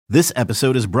This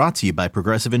episode is brought to you by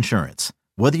Progressive Insurance.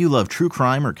 Whether you love true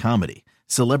crime or comedy,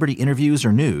 celebrity interviews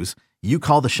or news, you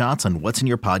call the shots on what's in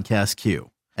your podcast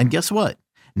queue. And guess what?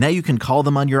 Now you can call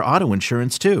them on your auto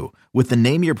insurance too with the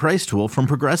Name Your Price tool from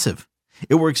Progressive.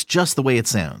 It works just the way it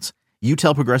sounds. You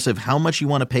tell Progressive how much you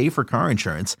want to pay for car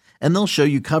insurance, and they'll show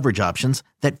you coverage options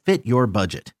that fit your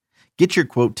budget. Get your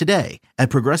quote today at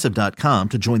Progressive.com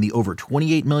to join the over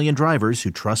 28 million drivers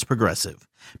who trust Progressive.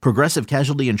 Progressive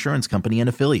Casualty Insurance Company and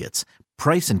Affiliates.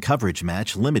 Price and coverage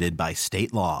match limited by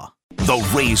state law.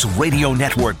 The Rays Radio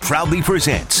Network proudly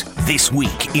presents This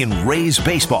Week in Rays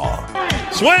Baseball.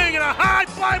 Swing and a high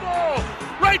fly ball!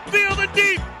 Right field and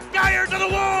deep! Geyer to the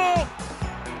wall!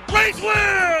 Rays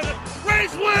win!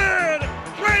 Rays win!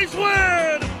 Rays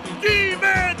win!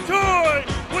 D-Man Toy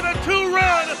with a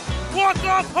two-run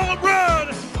walk-off home run!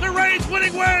 The Rays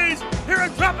winning ways here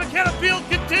at Tropicana Field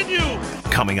continue!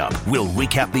 Coming up, we'll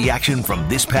recap the action from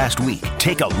this past week,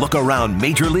 take a look around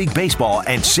Major League Baseball,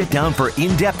 and sit down for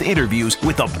in-depth interviews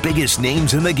with the biggest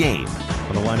names in the game.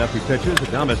 On the lineup, he pitches.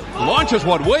 Adames launches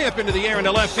one way up into the air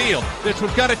into left field. This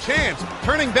one's got a chance.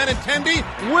 Turning Benintendi,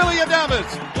 Willy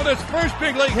Adames with his first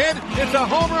big league hit. It's a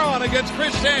home run against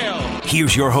Chris Sale.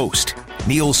 Here's your host,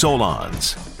 Neil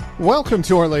Solondz. Welcome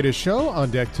to our latest show.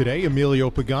 On deck today, Emilio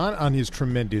Pagan on his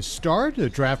tremendous start. A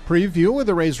draft preview with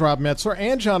the Rays' Rob Metzler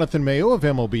and Jonathan Mayo of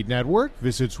MLB Network.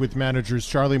 Visits with managers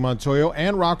Charlie Montoyo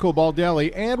and Rocco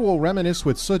Baldelli. And we'll reminisce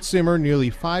with Soot Simmer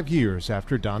nearly 5 years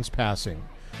after Don's passing.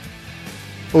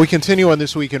 Well, we continue on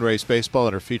This Week in Rays Baseball,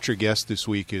 and our featured guest this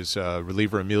week is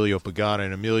reliever Emilio Pagan.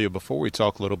 And Emilio, before we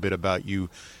talk a little bit about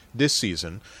you this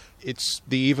season, it's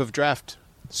the eve of draft.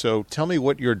 So tell me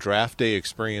what your draft day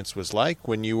experience was like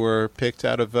when you were picked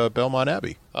out of Belmont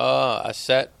Abbey. I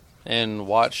sat and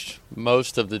watched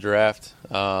most of the draft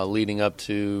leading up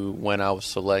to when I was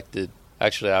selected.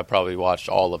 Actually, I probably watched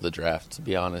all of the draft, to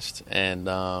be honest. And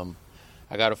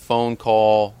I got a phone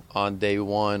call on day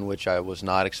one, which I was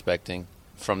not expecting,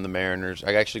 from the Mariners.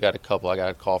 I actually got a couple. I got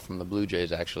a call from the Blue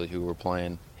Jays, actually, who were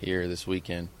playing here this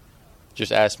weekend.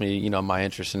 Just asked me, my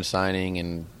interest in signing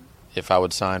and if I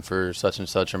would sign for such and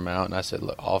such amount. And I said,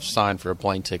 look, I'll sign for a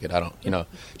plane ticket. I don't,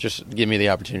 just give me the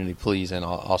opportunity, please, and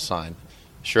I'll sign.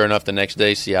 Sure enough, the next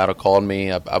day, Seattle called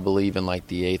me, I believe in like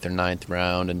the 8th or 9th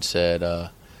round, and said,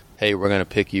 hey, we're going to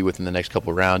pick you within the next couple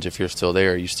of rounds. If you're still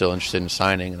there, are you still interested in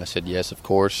signing? And I said, yes, of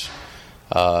course.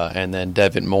 And then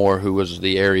Devin Moore, who was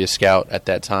the area scout at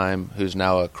that time, who's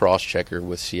now a cross-checker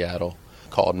with Seattle,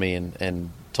 called me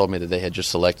and told me that they had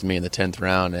just selected me in the 10th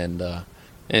round, and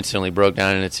instantly broke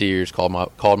down into tears, called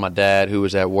my dad, who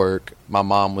was at work. My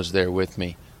mom was there with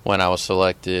me when I was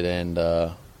selected,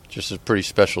 and just a pretty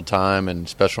special time and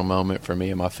special moment for me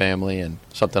and my family, and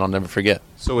something I'll never forget.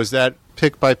 So is that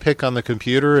pick by pick on the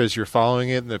computer as you're following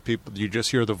it, and you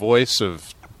just hear the voice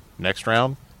of next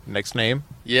round, next name?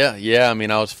 Yeah. I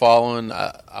mean, I was following.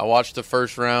 I watched the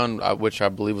first round, which I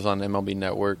believe was on MLB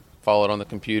Network. Followed on the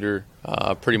computer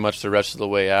pretty much the rest of the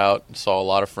way out. Saw a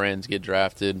lot of friends get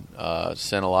drafted,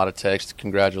 sent a lot of texts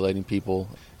congratulating people.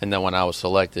 And then when I was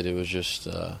selected, it was just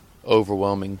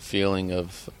overwhelming feeling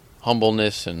of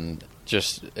humbleness and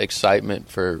just excitement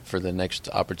for the next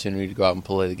opportunity to go out and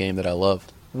play the game that I love.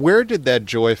 Where did that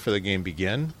joy for the game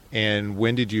begin, and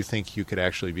when did you think you could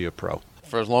actually be a pro?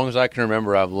 For as long as I can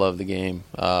remember, I've loved the game.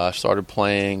 I started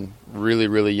playing really,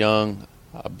 really young.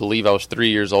 I believe I was 3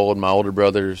 years old. My older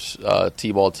brother's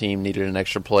T-ball team needed an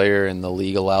extra player, and the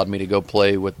league allowed me to go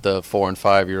play with the 4- and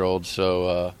 5-year-olds.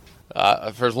 So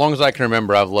for as long as I can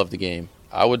remember, I've loved the game.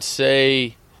 I would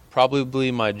say probably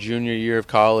my junior year of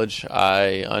college,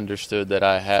 I understood that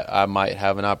I might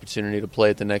have an opportunity to play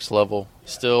at the next level.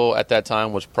 Still, at that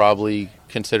time, was probably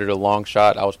considered a long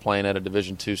shot. I was playing at a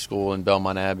Division II school in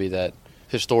Belmont Abbey that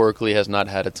historically has not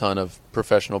had a ton of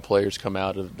professional players come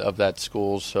out of that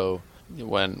school. So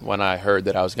when I heard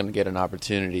that I was going to get an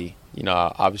opportunity,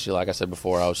 obviously, like I said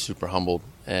before, I was super humbled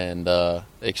and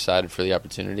excited for the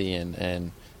opportunity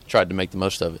and tried to make the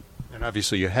most of it. And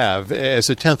obviously you have. As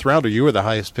a 10th rounder, you were the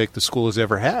highest pick the school has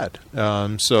ever had.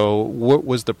 So what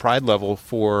was the pride level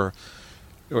for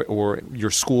or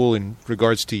your school in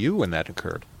regards to you when that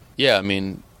occurred? Yeah, I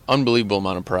mean, unbelievable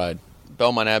amount of pride.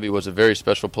 Belmont Abbey was a very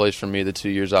special place for me the 2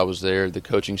 years I was there. The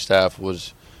coaching staff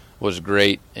was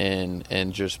great and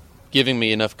just giving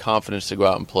me enough confidence to go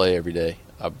out and play every day.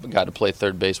 I got to play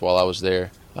third base while I was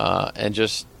there. And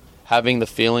just having the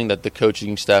feeling that the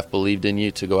coaching staff believed in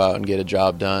you to go out and get a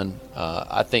job done,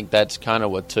 I think that's kind of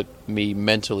what took me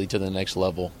mentally to the next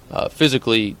level.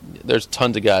 Physically, there's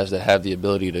tons of guys that have the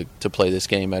ability to play this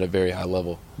game at a very high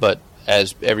level. But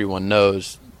as everyone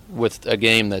knows, with a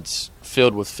game that's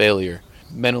filled with failure,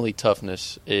 mentally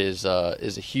toughness is a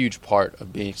huge part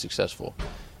of being successful.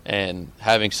 And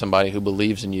having somebody who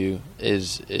believes in you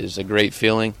is a great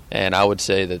feeling. And I would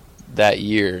say that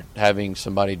year, having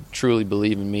somebody truly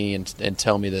believe in me and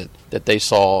tell me that they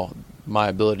saw my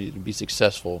ability to be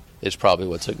successful is probably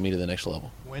what took me to the next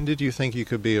level. When did you think you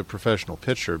could be a professional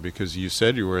pitcher? Because you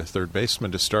said you were a third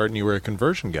baseman to start and you were a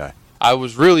conversion guy. I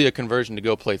was really a conversion to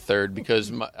go play third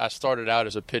because I started out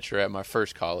as a pitcher at my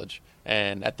first college.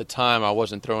 And at the time, I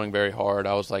wasn't throwing very hard.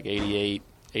 I was like 88,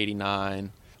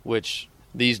 89, which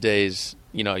these days,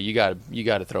 you got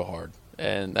to throw hard.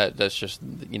 And that's just,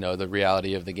 the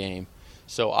reality of the game.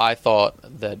 So I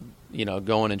thought that,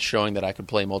 going and showing that I could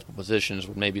play multiple positions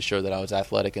would maybe show that I was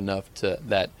athletic enough to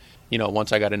that,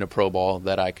 once I got into pro ball,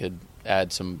 that I could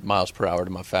add some miles per hour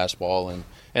to my fastball.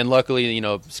 And luckily,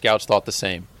 scouts thought the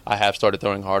same. I have started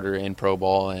throwing harder in pro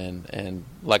ball, and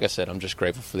like I said, I'm just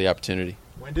grateful for the opportunity.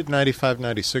 When did 95,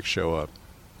 96 show up?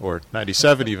 Or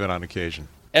 97 even on occasion?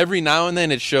 Every now and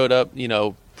then it showed up,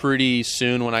 pretty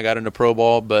soon when I got into pro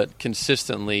ball, but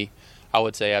consistently, I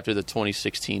would say after the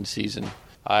 2016 season.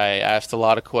 I asked a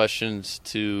lot of questions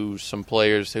to some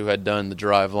players who had done the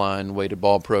Driveline weighted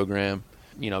ball program,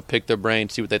 pick their brain,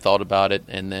 see what they thought about it,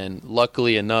 and then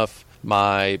luckily enough,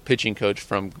 my pitching coach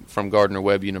from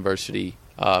Gardner-Webb University,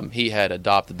 he had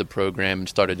adopted the program and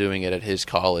started doing it at his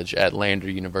college at Lander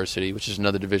University, which is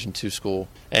another Division II school.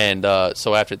 And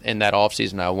so in that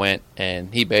offseason, I went,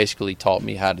 and he basically taught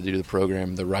me how to do the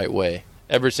program the right way.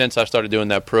 Ever since I started doing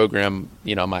that program,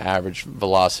 my average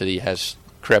velocity has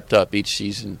crept up each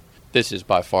season. This is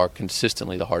by far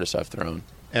consistently the hardest I've thrown.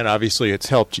 And obviously it's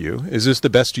helped you. Is this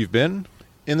the best you've been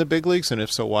in the big leagues? And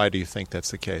if so, why do you think that's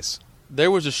the case?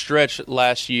 There was a stretch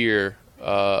last year,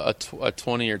 a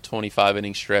 20 or 25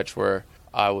 inning stretch where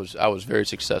I was very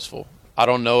successful. I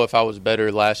don't know if I was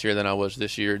better last year than I was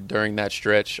this year during that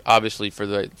stretch. Obviously, for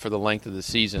the length of the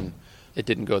season, it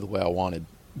didn't go the way I wanted.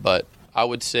 But I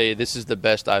would say this is the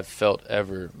best I've felt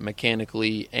ever,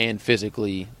 mechanically and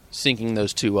physically, syncing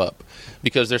those two up.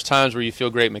 Because there's times where you feel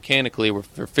great mechanically, where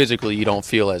physically you don't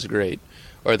feel as great.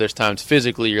 Or there's times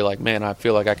physically you're like, man, I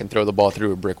feel like I can throw the ball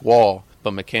through a brick wall,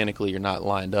 but mechanically you're not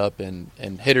lined up. And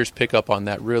hitters pick up on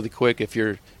that really quick if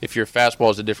your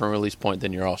fastball is a different release point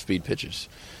than your off-speed pitches.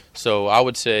 So I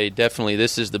would say definitely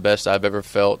this is the best I've ever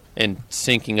felt in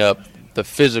syncing up the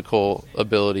physical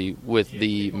ability with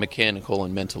the mechanical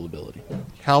and mental ability.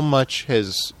 How much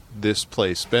has this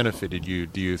place benefited you,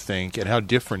 do you think, and how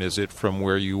different is it from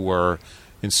where you were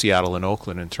in Seattle and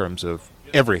Oakland in terms of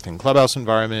everything, clubhouse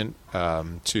environment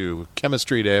to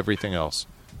chemistry to everything else?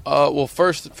 Well,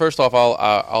 first off,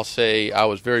 I'll say I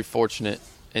was very fortunate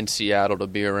in Seattle to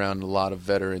be around a lot of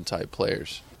veteran-type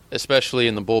players, especially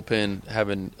in the bullpen,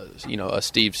 having a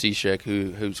Steve Cishek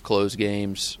who's closed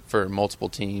games for multiple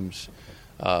teams,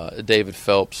 David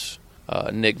Phelps,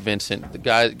 Nick Vincent, the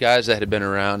guys that had been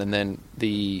around, and then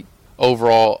the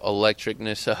overall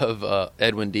electricness of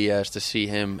Edwin Diaz, to see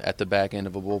him at the back end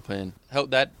of a bullpen.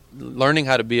 Learning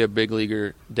how to be a big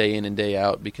leaguer day in and day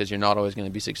out, because you're not always going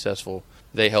to be successful,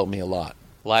 they helped me a lot.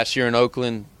 Last year in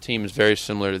Oakland, team is very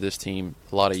similar to this team.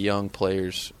 A lot of young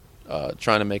players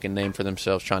trying to make a name for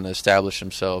themselves, trying to establish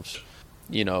themselves.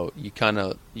 You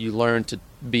learn to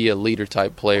be a leader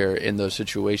type player in those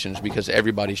situations because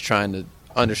everybody's trying to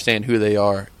understand who they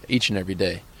are each and every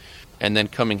day. And then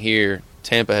coming here,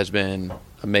 Tampa has been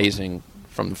amazing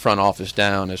from the front office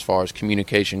down as far as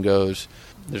communication goes.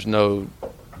 There's no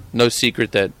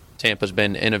secret that Tampa's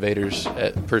been innovators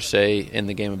per se in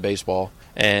the game of baseball.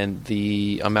 And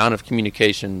the amount of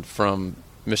communication from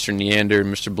Mr. Neander,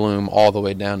 Mr. Bloom, all the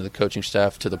way down to the coaching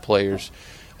staff to the players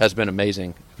has been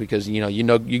amazing, because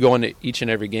you go into each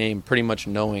and every game pretty much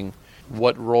knowing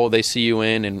what role they see you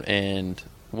in and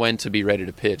when to be ready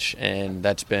to pitch, and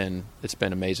it's been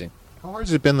amazing. How hard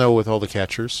has it been, though, with all the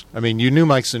catchers? I mean, you knew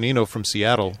Mike Zunino from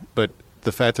Seattle, but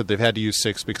the fact that they've had to use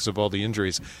 6 because of all the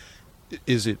injuries,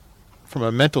 is it, from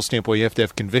a mental standpoint, you have to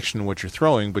have conviction in what you're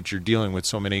throwing, but you're dealing with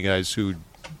so many guys who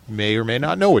may or may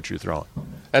not know what you're throwing?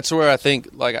 That's where I think,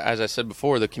 like as I said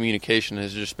before, the communication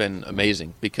has just been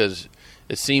amazing, because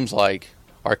it seems like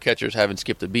our catchers haven't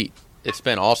skipped a beat. It's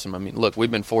been awesome. I mean, look,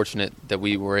 we've been fortunate that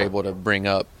we were able to bring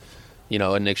up,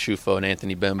 a Nick Schufo and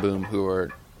Anthony Bemboom, who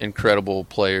are incredible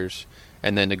players,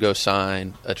 and then to go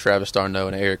sign a Travis d'Arnaud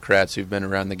and Eric Kratz, who've been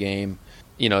around the game.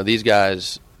 These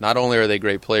guys, not only are they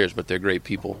great players, but they're great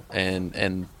people,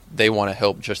 and they want to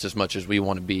help just as much as we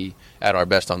want to be at our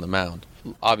best on the mound.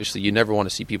 Obviously, you never want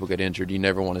to see people get injured. You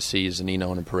never want to see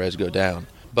Zunino and Perez go down.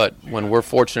 But when we're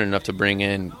fortunate enough to bring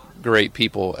in great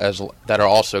people that are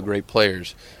also great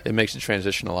players, it makes the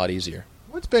transition a lot easier.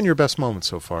 What's been your best moment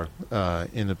so far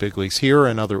in the big leagues here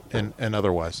and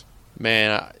otherwise?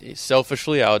 Man,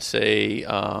 selfishly, I would say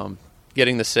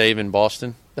getting the save in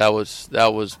Boston. That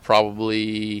was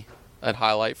probably a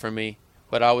highlight for me.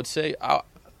 But I would say I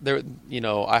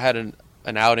had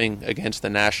an outing against the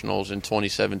Nationals in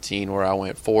 2017 where I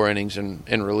went 4 innings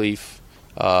in relief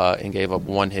and gave up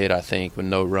 1 hit, I think, with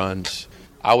no runs.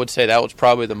 I would say that was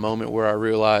probably the moment where I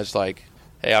realized, like,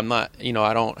 hey, I'm not,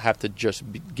 I don't have to just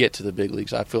get to the big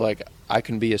leagues. I feel like I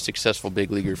can be a successful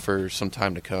big leaguer for some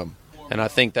time to come. And I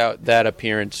think that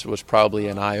appearance was probably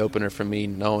an eye-opener for me,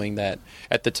 knowing that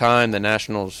at the time the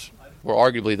Nationals were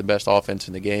arguably the best offense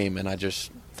in the game, and I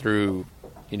just threw,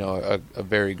 a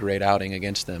very great outing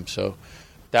against them. So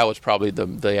that was probably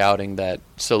the outing that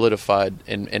solidified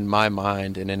in my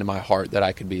mind and in my heart that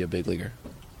I could be a big leaguer.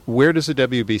 Where does the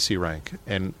WBC rank?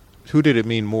 And who did it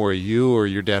mean more, you or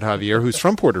your dad Javier, who's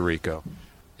from Puerto Rico?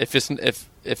 If it's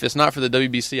not for the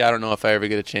WBC, I don't know if I ever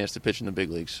get a chance to pitch in the big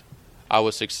leagues. I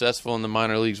was successful in the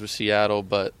minor leagues with Seattle,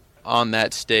 but on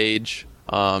that stage,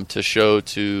 to show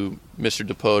to Mr.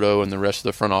 Dipoto and the rest of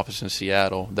the front office in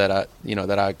Seattle that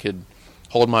I could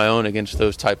hold my own against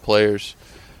those type players,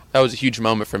 that was a huge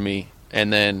moment for me.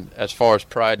 And then as far as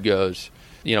pride goes,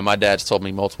 my dad's told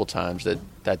me multiple times that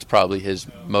that's probably his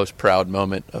most proud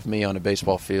moment of me on a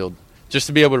baseball field. Just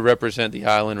to be able to represent the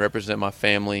island, represent my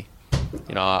family.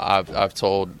 I've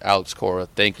told Alex Cora,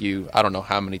 thank you, I don't know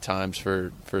how many times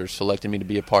for selecting me to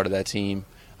be a part of that team.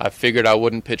 I figured I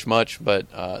wouldn't pitch much, but,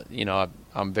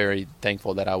 I'm very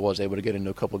thankful that I was able to get into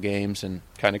a couple games and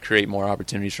kind of create more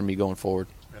opportunities for me going forward.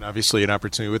 And obviously an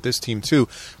opportunity with this team, too.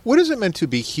 What is it meant to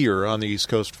be here on the East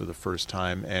Coast for the first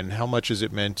time, and how much is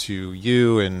it meant to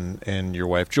you and your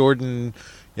wife, Jordan?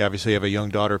 You obviously have a young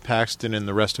daughter, Paxton, and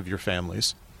the rest of your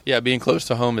families. Yeah, being close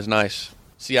to home is nice.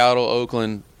 Seattle,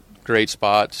 Oakland, great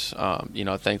spots.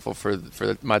 Thankful for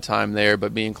my time there,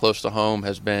 but being close to home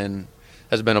has been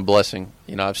a blessing.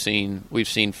 We've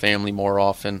seen family more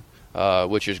often,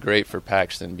 which is great for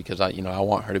Paxton because I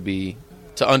want her to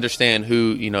understand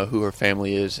who her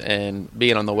family is, and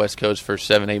being on the West Coast for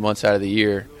 7-8 months out of the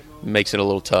year makes it a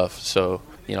little tough. So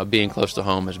being close to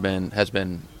home has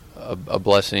been a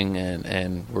blessing,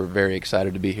 and we're very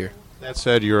excited to be here. That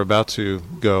said, you're about to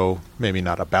go, maybe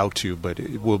not about to, but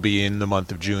it will be in the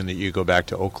month of June that you go back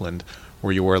to Oakland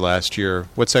where you were last year.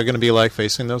 What's that going to be like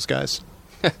facing those guys?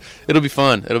 It'll be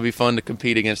fun. It'll be fun to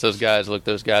compete against those guys. Look,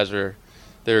 those guys they're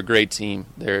a great team.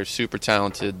 They're super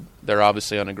talented. They're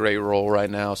obviously on a great roll right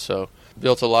now. So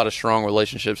built a lot of strong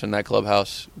relationships in that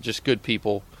clubhouse. Just good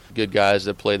people, good guys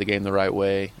that play the game the right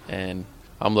way. And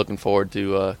I'm looking forward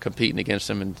to competing against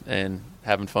them and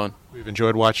having fun. We've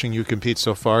enjoyed watching you compete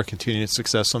so far. Continued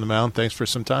success on the mound. Thanks for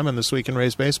some time on This Week in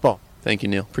Rays Baseball. Thank you,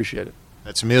 Neil. Appreciate it.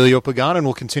 That's Emilio Pagan, and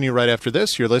we'll continue right after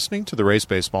this. You're listening to the Rays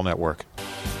Baseball Network.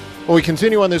 Well, we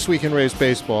continue on This Week in Rays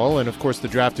Baseball, and of course the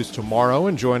draft is tomorrow,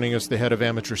 and joining us the head of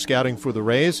amateur scouting for the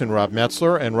Rays, and Rob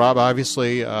Metzler. And Rob,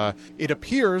 obviously, it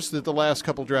appears that the last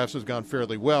couple drafts have gone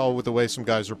fairly well with the way some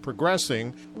guys are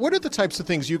progressing. What are the types of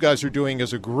things you guys are doing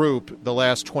as a group the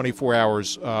last 24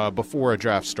 hours before a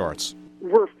draft starts?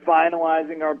 We're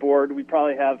finalizing our board.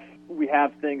 We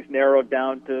have things narrowed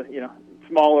down to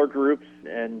smaller groups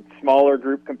and smaller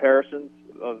group comparisons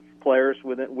of players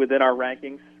within our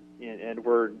rankings. And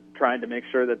we're trying to make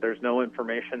sure that there's no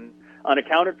information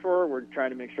unaccounted for. We're trying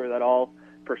to make sure that all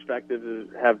perspectives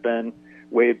have been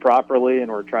weighed properly,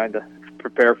 and we're trying to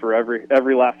prepare for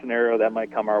every last scenario that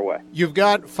might come our way. You've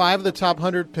got 5 of the top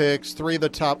 100 picks, 3 of the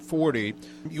top 40.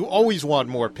 You always want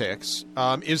more picks.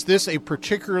 Is this a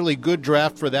particularly good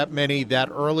draft for that many that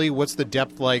early? What's the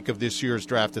depth like of this year's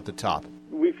draft at the top?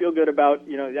 We feel good about,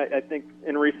 I think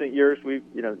in recent years,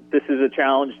 this is a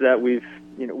challenge that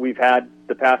we've had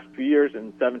the past few years.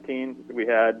 In 17, we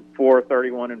had 4,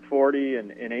 31, and 40,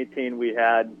 and in 18, we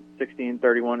had 16,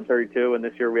 31, and 32, and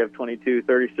this year we have 22,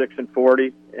 36, and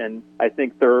 40, and I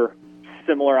think they're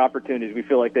similar opportunities. We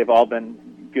feel like they've all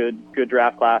been good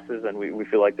draft classes, and we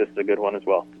feel like this is a good one as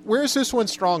well. Where is this one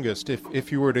strongest,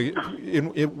 if you were to, in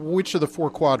which of the 4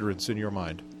 quadrants in your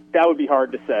mind? That would be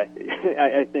hard to say.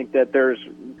 I think that there's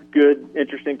good,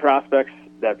 interesting prospects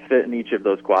that fit in each of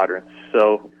those quadrants.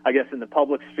 So I guess in the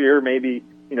public sphere, maybe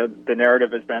the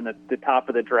narrative has been that the top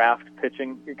of the draft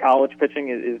pitching, college pitching,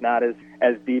 is not as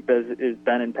deep as it's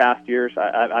been in past years.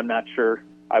 I'm not sure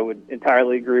I would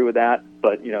entirely agree with that,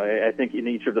 but I think in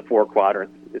each of the 4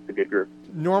 quadrants, it's a good group.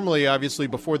 Normally, obviously,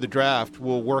 before the draft,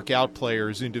 we'll work out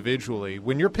players individually.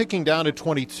 When you're picking down at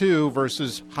 22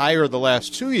 versus higher the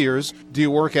last 2 years, do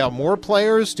you work out more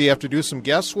players? Do you have to do some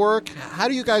guesswork? How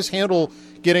do you guys handle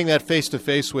getting that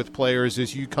face-to-face with players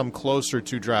as you come closer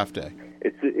to draft day?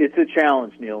 It's a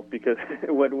challenge, Neil, because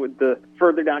with the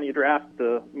further down you draft,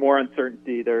 the more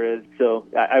uncertainty there is. So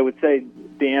I would say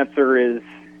the answer is,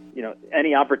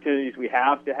 any opportunities we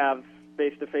have to have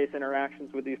face-to-face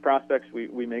interactions with these prospects,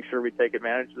 we make sure we take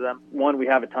advantage of them. One, we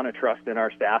have a ton of trust in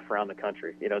our staff around the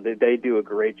country. They do a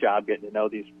great job getting to know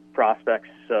these prospects.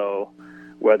 So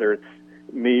whether it's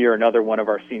me or another one of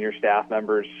our senior staff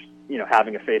members,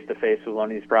 having a face-to-face with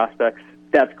one of these prospects,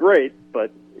 that's great.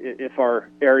 But if our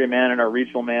area man and our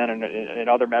regional man and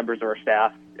other members of our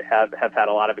staff have had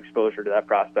a lot of exposure to that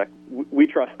prospect, we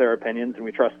trust their opinions and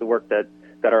we trust the work that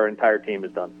our entire team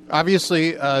has done.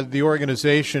 Obviously, the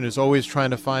organization is always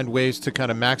trying to find ways to kind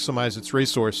of maximize its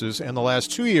resources. And the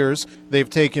last 2 years, they've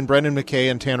taken Brendan McKay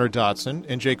and Tanner Dotson,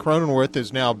 and Jake Cronenworth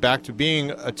is now back to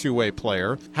being a two-way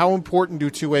player. How important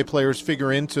do two-way players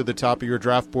figure into the top of your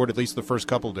draft board, at least the first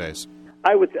couple days?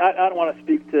 I don't want to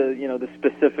speak to the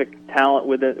specific talent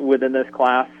within this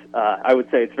class. I would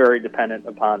say it's very dependent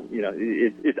upon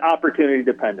it's opportunity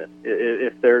dependent.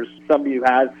 If there's somebody who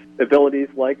has abilities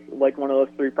like one of those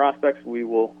three prospects, we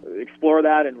will explore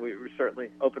that, and we're certainly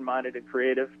open-minded and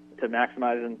creative to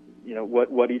maximizing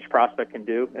what each prospect can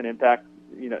do and impact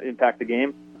the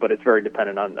game. But it's very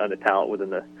dependent on the talent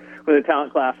within the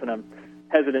talent class, and I'm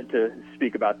hesitant to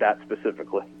speak about that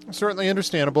specifically. Certainly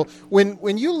understandable.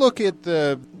 When you look at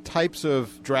the types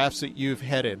of drafts that you've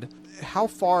headed, how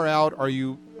far out are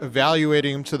you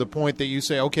evaluating them to the point that you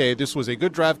say, okay, this was a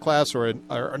good draft class or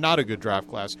not a good draft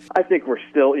class? I think we're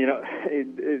still,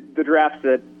 the drafts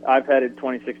that I've headed,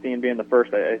 2016 being the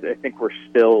first, I think we're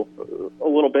still a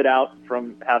little bit out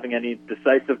from having any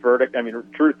decisive verdict. I mean,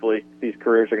 truthfully, these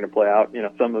careers are going to play out.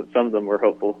 Some of them we're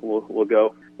hopeful will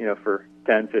go, for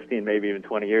 10, 15, maybe even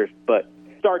 20 years, but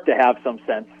start to have some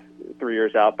sense 3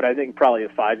 years out. But I think probably a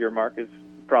 5-year mark is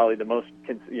probably the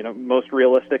most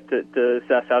realistic to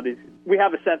assess how these. We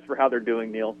have a sense for how they're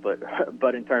doing, Neil,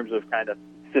 but in terms of kind of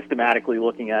systematically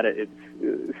looking at it,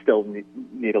 it's still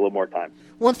need a little more time.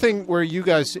 One thing where you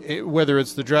guys, whether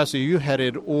it's the drafts that you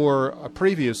headed or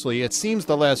previously, it seems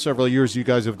the last several years you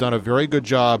guys have done a very good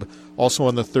job also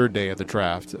on the third day of the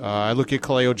draft. I look at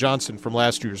Kaleo Johnson from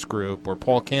last year's group, or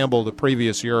Paul Campbell the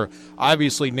previous year.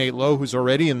 Obviously, Nate Lowe, who's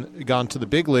already gone to the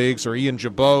big leagues, or Ian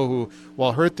Jabot, who,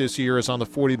 while hurt this year, is on the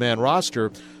 40-man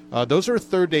roster. Those are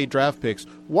third-day draft picks.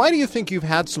 Why do you think you've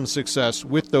had some success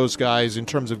with those guys in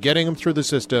terms of getting them through the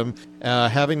system,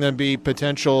 having them be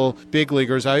potential big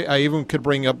leaguers? I even could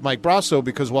bring up Mike Brasso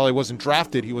because while he wasn't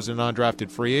drafted, he was a non-drafted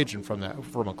free agent from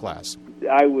a class.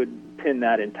 I would pin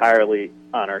that entirely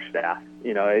on our staff.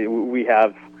 We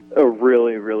have a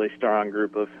really, really strong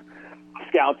group of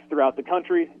scouts throughout the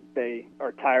country. They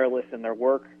are tireless in their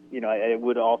work. I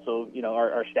would also,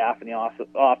 our staff in the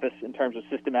office in terms of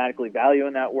systematically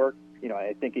valuing that work.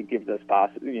 I think it gives us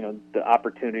the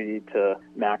opportunity to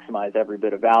maximize every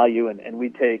bit of value, and we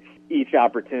take each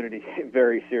opportunity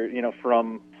very serious.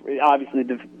 From obviously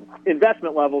the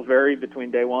investment levels vary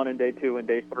between day one and day two and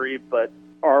day three, but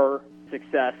our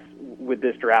success with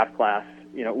this draft class,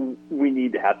 we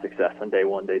need to have success on day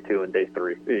one, day two, and day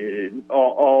three.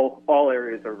 All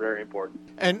areas are very important.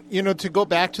 And, to go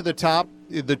back to the top,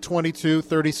 the 22,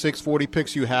 36, 40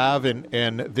 picks you have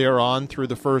and thereon through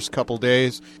the first couple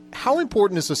days, how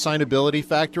important is the signability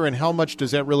factor, and how much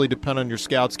does that really depend on your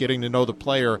scouts getting to know the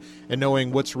player and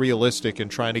knowing what's realistic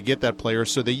and trying to get that player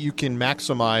so that you can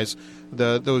maximize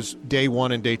those day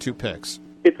one and day two picks?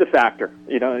 It's a factor.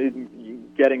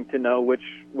 Getting to know which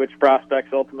prospects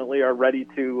ultimately are ready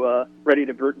to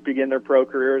begin their pro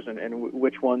careers and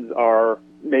which ones are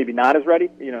maybe not as ready,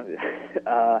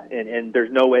 and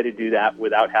there's no way to do that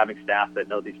without having staff that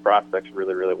know these prospects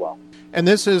really, really well. And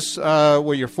this is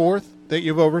your fourth that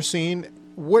you've overseen.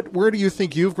 Where do you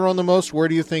think you've grown the most? Where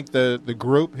do you think the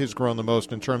group has grown the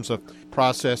most in terms of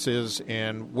processes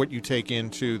and what you take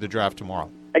into the draft tomorrow?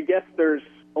 I guess there's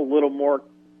a little more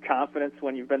confidence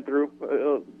when you've been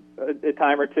through a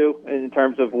time or two in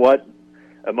terms of what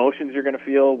emotions you're going to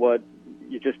feel, what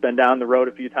you've just been down the road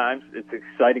a few times. It's an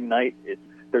exciting night.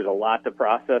 There's a lot to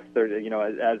process. There's,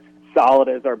 as solid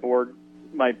as our board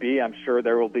might be, I'm sure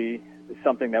there will be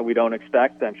something that we don't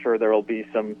expect. I'm sure there will be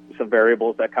some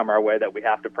variables that come our way that we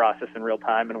have to process in real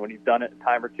time. And when you've done it a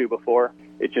time or two before,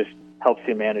 it just helps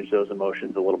you manage those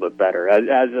emotions a little bit better.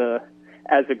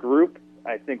 As a group,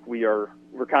 I think we're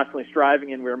constantly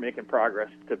striving and we're making progress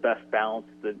to best balance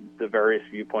the various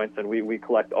viewpoints, and we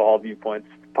collect all viewpoints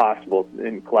possible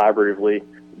and collaboratively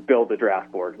build the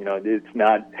draft board. It's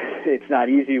not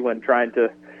easy when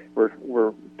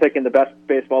we're picking the best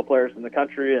baseball players in the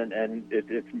country, and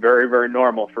it's very, very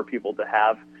normal for people to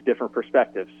have different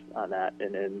perspectives on that,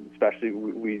 and especially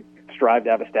we strive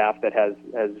to have a staff that has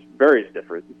various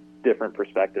different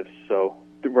perspectives. So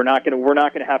we're not going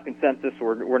to have consensus.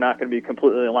 We're not going to be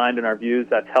completely aligned in our views.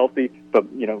 That's healthy, but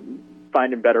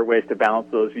finding better ways to balance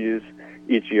those views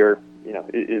each year,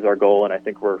 is our goal. And I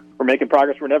think we're making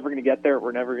progress. We're never going to get there.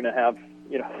 We're never going to have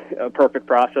a perfect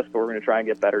process, but we're going to try and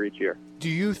get better each year. Do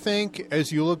you think,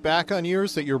 as you look back on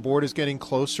years, that your board is getting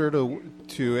closer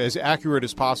to as accurate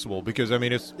as possible? Because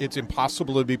it's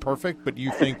impossible to be perfect, but do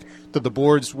you think that the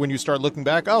boards, when you start looking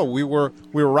back, we were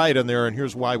right on there, and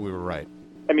here's why we were right?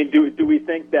 I mean, do we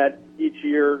think that each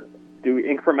year,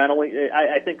 incrementally?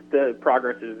 I think the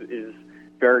progress is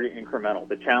very incremental.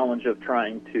 The challenge of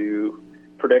trying to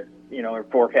predict, or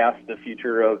forecast the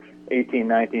future of 18,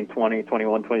 19, 20,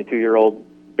 21, 22-year-old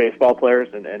baseball players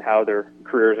and how their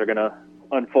careers are going to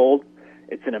unfold,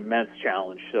 it's an immense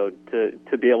challenge. So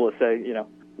to be able to say,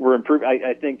 we're improving,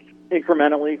 I think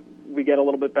incrementally we get a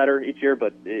little bit better each year,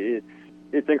 but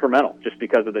it's incremental just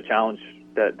because of the challenge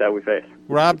that we face.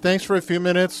 Rob, thanks for a few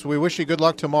minutes. We wish you good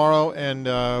luck tomorrow,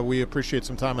 and we appreciate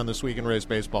some time on This Week in Rays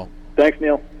Baseball. Thanks,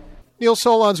 Neil. Neil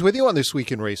Solondz with you on This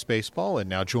Week in Rays Baseball, and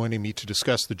now joining me to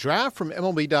discuss the draft from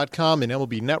MLB.com and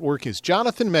MLB Network is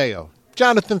Jonathan Mayo.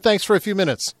 Jonathan, thanks for a few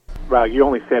minutes. Well, you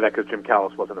only say that because Jim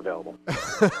Callis wasn't available.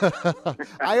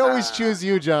 I always choose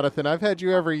you, Jonathan. I've had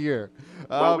you every year.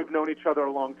 Well, we've known each other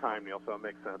a long time, Neil, so it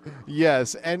makes sense.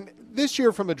 Yes, and this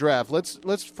year from a draft,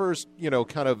 let's first,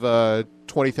 kind of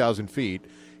 20,000 feet.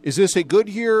 Is this a good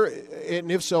year?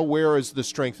 And if so, where is the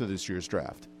strength of this year's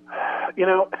draft?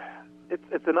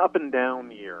 It's an up and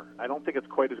down year. I don't think it's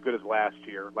quite as good as last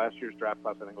year. Last year's draft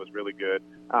class, I think, was really good.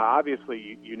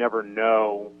 Obviously, you never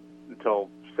know until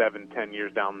 7-10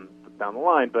 years down the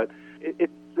line, but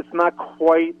it's not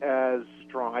quite as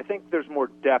strong. I think there's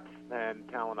more depth and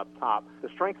talent up top. The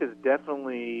strength is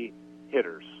definitely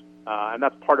hitters, and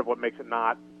that's part of what makes it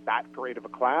not that great of a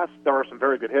class. There are some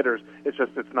very good hitters.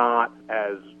 It's not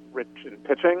as rich in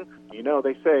pitching.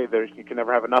 They say you can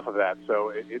never have enough of that, so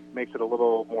it makes it a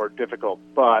little more difficult.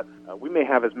 But we may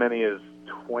have as many as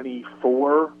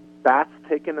 24 bats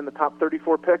taken in the top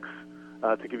 34 picks,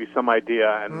 to give you some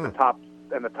idea. And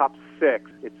the top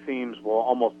 6, it seems, will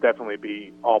almost definitely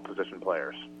be all position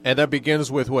players. And that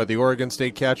begins with what? The Oregon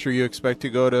State catcher you expect to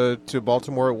go to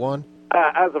Baltimore at 1?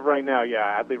 As of right now,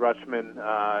 yeah. Adley Rutschman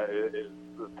is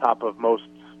the top of most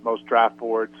draft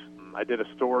boards. I did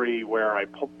a story where I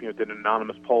did an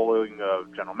anonymous polling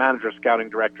of general managers, scouting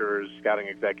directors, scouting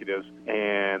executives,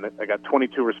 and I got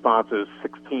 22 responses.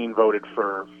 16 voted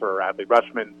for Adley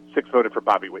Rutschman, 6 voted for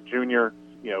Bobby Witt Jr.,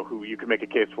 who you can make a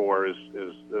case for is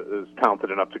talented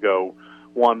enough to go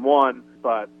 1-1.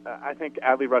 But I think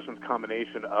Adley Rutschman's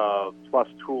combination of plus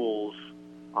tools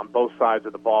on both sides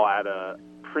of the ball at a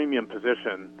premium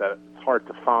position that it's hard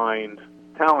to find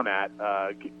talent at,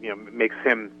 makes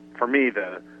him, for me,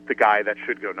 the guy that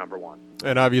should go number 1.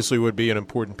 And obviously would be an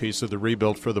important piece of the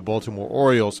rebuild for the Baltimore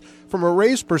Orioles. From a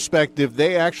Rays perspective,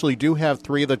 they actually do have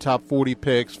 3 of the top 40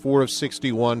 picks, 4 of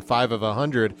 61, 5 of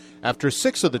 100. After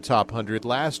 6 of the top 100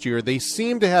 last year, they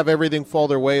seem to have everything fall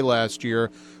their way last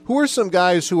year. Who are some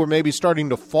guys who are maybe starting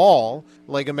to fall,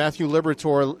 like a Matthew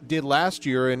Liberatore did last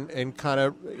year, and kind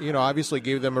of, obviously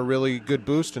gave them a really good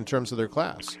boost in terms of their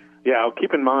class? Yeah,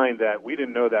 keep in mind that we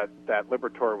didn't know that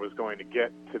Liberatore was going to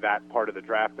get to that part of the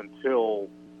draft until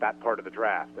that part of the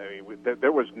draft. I mean,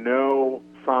 there was no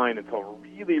sign until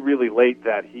really, really late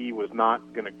that he was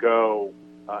not going to go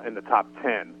in the top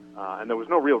 10, and there was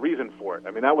no real reason for it.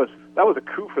 I mean, that was a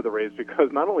coup for the Rays,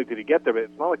 because not only did he get there, but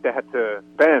it's not like they had to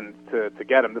bend to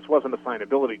get him. This wasn't a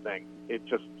signability thing. It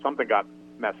just, something got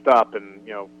messed up, and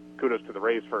kudos to the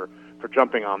Rays for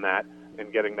jumping on that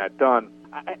and getting that done.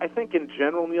 I think in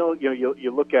general, Neil,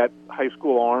 you look at high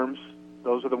school arms.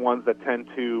 Those are the ones that tend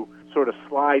to sort of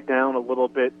slide down a little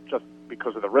bit just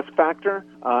because of the risk factor.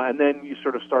 And then you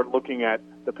sort of start looking at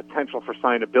the potential for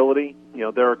signability.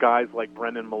 There are guys like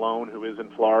Brendan Malone, who is in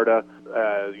Florida,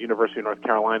 University of North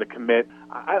Carolina commit.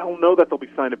 I don't know that there'll be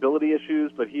signability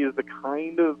issues, but he is the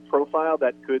kind of profile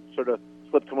that could sort of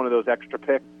slip to one of those extra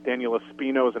picks. Daniel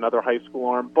Espino is another high school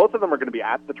arm. Both of them are going to be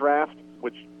at the draft,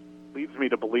 which leads me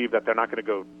to believe that they're not going to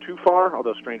go too far,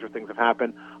 although stranger things have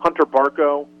happened. Hunter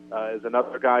Barco is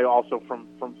another guy also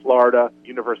from Florida,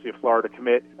 University of Florida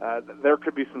commit. There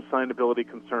could be some signability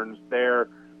concerns there.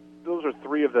 Those are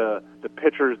 3 of the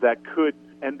pitchers that could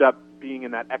end up being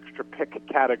in that extra pick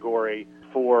category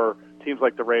for teams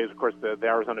like the Rays. Of course, the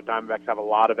Arizona Diamondbacks have a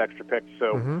lot of extra picks,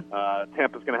 so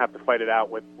Tampa's going to have to fight it out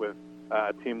with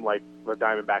a team like the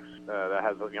Diamondbacks that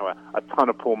has a ton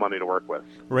of pool money to work with.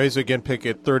 Rays again pick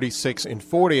at 36 and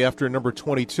 40 after number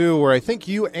 22, where I think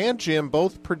you and Jim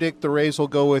both predict the Rays will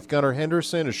go with Gunnar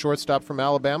Henderson, a shortstop from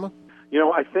Alabama.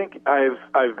 I think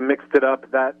I've mixed it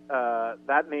up.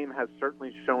 That name has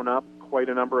certainly shown up quite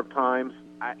a number of times.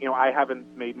 I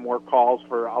haven't made more calls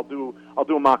for. I'll do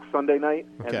a mock Sunday night,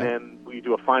 okay, and then we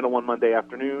do a final one Monday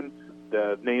afternoon.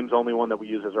 The name's only one that we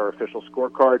use as our official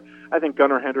scorecard. I think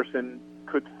Gunnar Henderson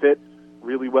could fit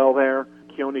really well there.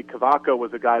 Keone Cavaco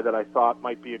was a guy that I thought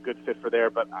might be a good fit for there,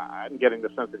 but I'm getting the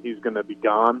sense that he's going to be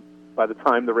gone by the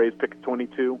time the Rays pick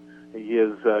 22. He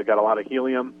has got a lot of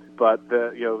helium, but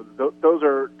those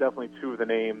are definitely two of the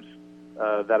names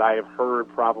that I have heard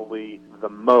probably the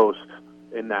most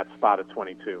in that spot at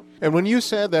 22. And when you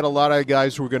said that a lot of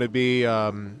guys were going to be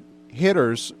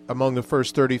hitters among the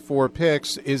first 34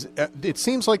 picks, it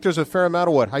seems like there's a fair amount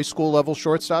of high school level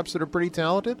shortstops that are pretty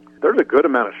talented? There's a good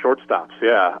amount of shortstops,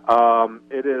 yeah.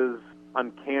 It is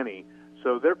uncanny.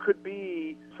 So there could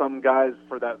be some guys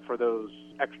for those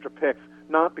extra picks,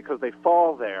 not because they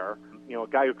fall there. A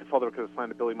guy who could fall there because of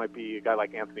signability might be a guy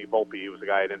like Anthony Volpe, who was a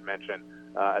guy I didn't mention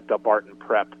at Del Barton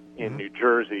Prep in New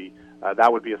Jersey.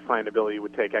 That would be a signability. It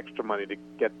would take extra money to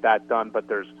get that done, but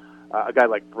there's a guy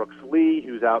like Brooks Lee,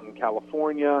 who's out in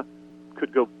California,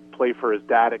 could go play for his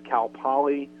dad at Cal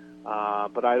Poly,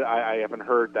 but I haven't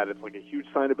heard that it's like a huge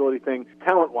signability thing.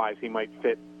 Talent-wise, he might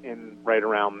fit in right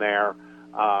around there.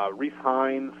 Reese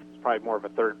Hines is probably more of a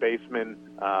third baseman.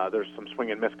 There's some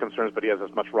swing and miss concerns, but he has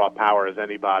as much raw power as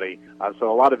anybody.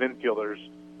 So a lot of infielders.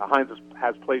 Hines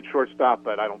has played shortstop,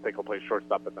 but I don't think he'll play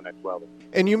shortstop at the next level.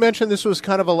 And you mentioned this was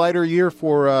kind of a lighter year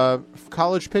for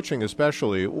college pitching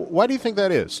especially. Why do you think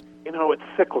that is? It's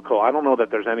cyclical. I don't know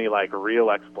that there's any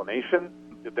real explanation.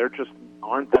 There just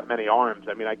aren't that many arms.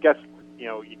 I mean, I guess,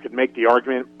 you could make the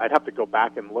argument. I'd have to go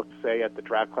back and look, say, at the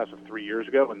draft class of 3 years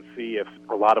ago and see if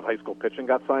a lot of high school pitching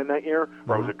got signed that year,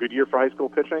 or it was a good year for high school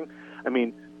pitching. I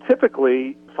mean,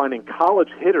 typically finding college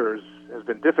hitters has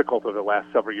been difficult over the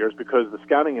last several years because the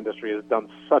scouting industry has done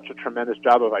such a tremendous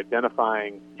job of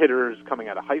identifying hitters coming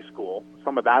out of high school.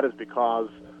 Some of that is because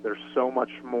there's so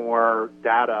much more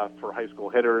data for high school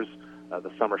hitters, the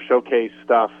summer showcase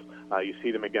stuff. You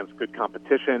see them against good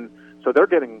competition. So they're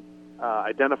getting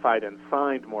identified and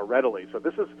signed more readily. So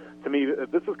this is, to me,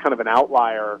 this is kind of an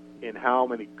outlier in how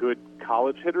many good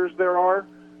college hitters there are.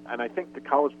 And I think the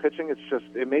college pitching,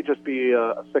 it may just be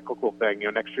a cyclical thing.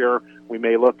 Next year we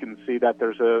may look and see that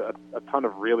there's a ton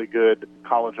of really good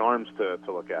college arms to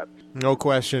look at. No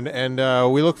question. And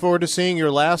we look forward to seeing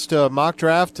your last mock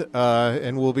draft,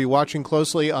 and we'll be watching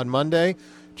closely on Monday.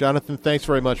 Jonathan, thanks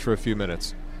very much for a few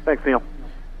minutes. Thanks, Neil.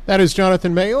 That is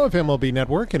Jonathan Mayo of MLB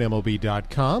Network and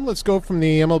MLB.com. Let's go from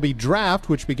the MLB draft,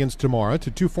 which begins tomorrow, to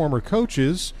two former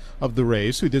coaches of the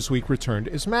Rays who this week returned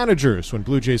as managers. When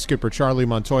Blue Jays skipper Charlie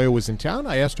Montoyo was in town,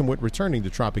 I asked him what returning to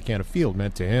Tropicana Field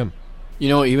meant to him.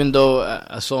 Even though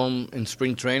I saw him in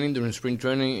spring training, during spring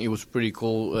training, it was pretty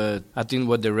cool. I think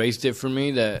what the Rays did for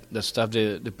me, the stuff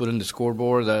they put on the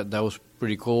scoreboard, that was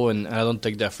pretty cool, and I don't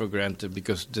take that for granted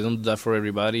because they don't do that for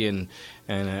everybody, and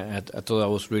I thought that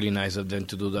was really nice of them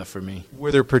to do that for me.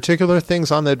 Were there particular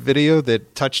things on that video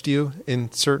that touched you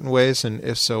in certain ways, and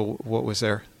if so, what was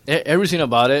there? Everything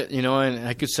about it, and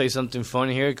I could say something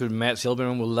funny here because Matt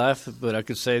Silverman will laugh, but I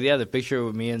could say, the picture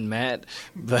with me and Matt,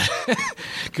 but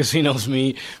because he knows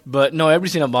me. But no,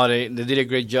 everything about it, they did a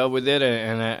great job with it,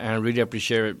 and I really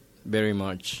appreciate it very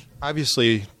much.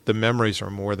 Obviously, the memories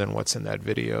are more than what's in that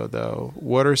video, though.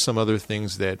 What are some other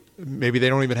things that maybe they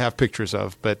don't even have pictures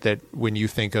of, but that when you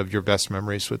think of your best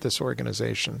memories with this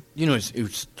organization?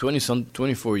 It's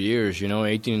 24 years,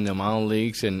 18 in the mountain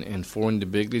leagues and 4 in the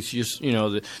big leagues. Just,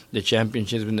 the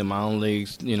championships in the mountain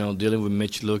leagues, dealing with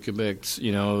Mitch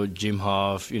Lukebeck, Jim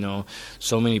Hoff,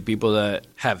 so many people that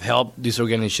have helped this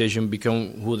organization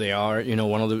become who they are. They're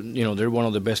one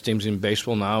of the best teams in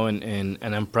baseball now, and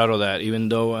I'm proud of that. Even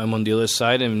though I'm on the other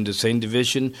side and in the same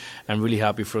division, I'm really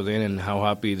happy for them and how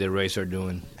happy the Rays are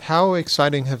doing. How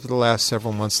exciting have the last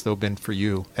several months, though, been for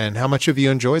you? And how much have you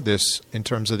enjoyed this in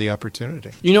terms of the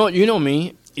opportunity? You know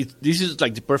me. This is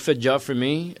like the perfect job for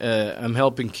me. I'm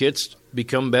helping kids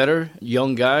become better,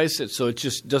 young guys, so it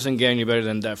just doesn't get any better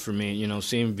than that for me.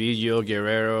 Seeing Vigio,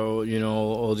 Guerrero,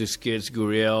 all these kids,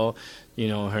 Gurriel,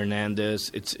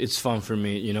 Hernandez, it's fun for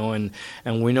me,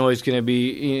 and we know it's going to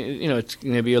be, it's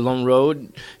going to be a long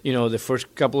road, the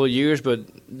first couple of years, but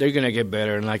they're going to get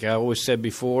better. And like I always said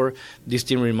before, this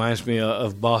team reminds me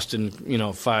of Boston,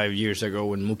 5 years ago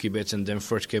when Mookie Betts and them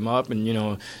first came up. And,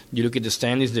 you look at the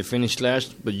standings, they finished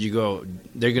last, but you go,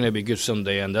 they're going to be good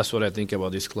someday, and that's what I think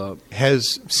about this club.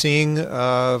 Has seeing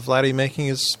Vladdy making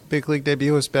his big league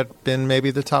debut has been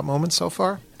maybe the top moment so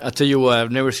far? I'll tell you what,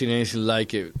 I've never seen anything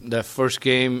like it. That first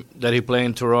game that he played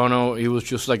in Toronto, it was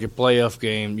just like a playoff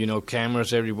game.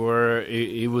 Cameras everywhere.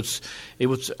 It was.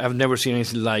 I've never seen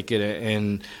anything like it,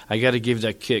 and I got to give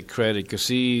that kid credit because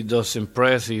he does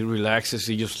impress. He relaxes.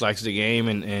 He just likes the game,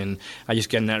 and I just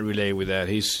cannot relate with that.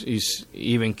 He's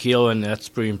even keel, and that's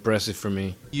pretty impressive for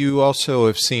me. You also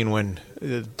have seen when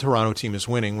the Toronto team is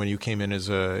winning, when you came in as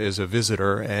a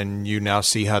visitor, and you now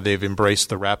see how they've embraced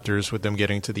the Raptors with them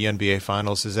getting to the NBA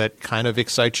Finals. Does that kind of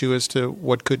excite you as to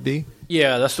what could be?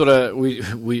 Yeah, that's what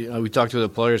we talked to the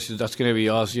players. That's going to be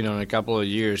us, in a couple of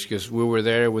years, because we were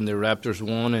there when the Raptors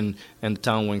won and the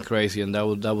town went crazy, and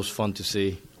that was fun to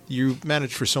see. You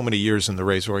managed for so many years in the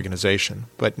Rays organization,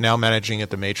 but now managing at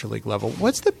the major league level,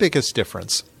 what's the biggest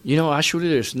difference? Actually,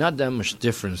 there's not that much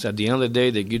difference. At the end of the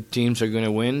day, the good teams are going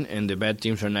to win, and the bad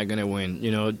teams are not going to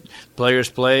win. Players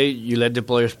play, you let the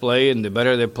players play, and the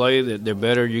better they play, the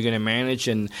better you're going to manage,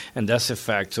 and that's a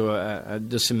fact. So it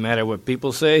doesn't matter what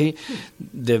people say.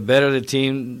 The better the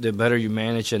team, the better you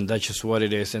manage, and that's just what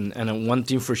it is. And one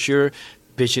thing for sure,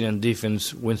 pitching and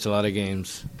defense wins a lot of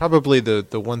games. Probably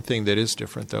the one thing that is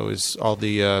different, though, is all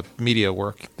the media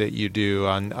work that you do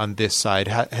on this side.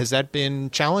 Has that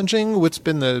been challenging? What's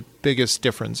been the biggest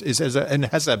difference? Has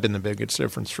that been the biggest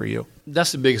difference for you?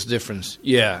 That's the biggest difference.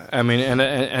 Yeah, I mean,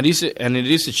 and it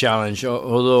is a challenge.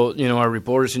 Although our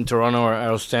reporters in Toronto are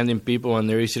outstanding people and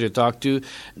they're easy to talk to,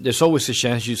 there's always a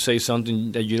chance you say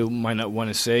something that you might not want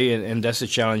to say, and that's a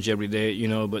challenge every day.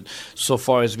 But so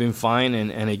far it's been fine.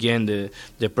 And again,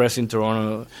 the press in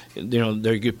Toronto,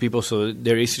 they're good people, so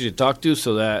they're easy to talk to.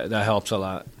 So that helps a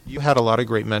lot. You had a lot of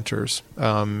great mentors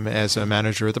as a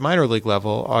manager at the minor league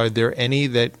level. Are there any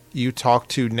that you talk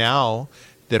to now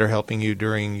that are helping you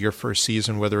during your first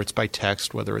season, whether it's by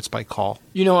text, whether it's by call?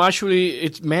 Actually,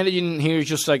 it's managing here is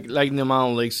just like in the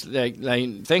mountain leagues.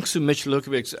 Like thanks to Mitch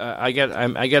Lukovic, I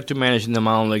got to manage in the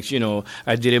mountain leagues.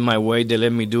 I did it my way. They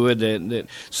let me do it.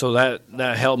 So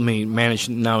that helped me manage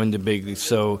now in the big leagues.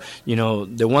 So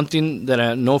the one thing that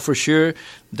I know for sure,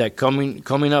 that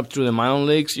coming up through the minor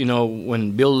leagues,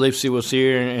 when Bill Lipsy was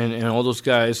here and all those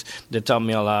guys, they taught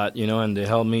me a lot, and they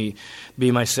helped me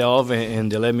be myself,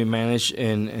 and they let me manage,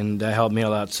 and that helped me a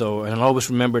lot. So, and I always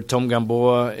remember Tom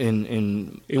Gamboa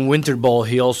in winter ball.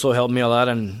 He also helped me a lot,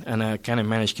 and I kind of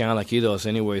managed kind of like he does.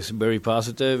 Anyways, very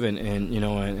positive,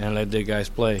 and let the guys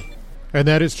play. And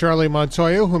that is Charlie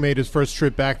Montoyo, who made his first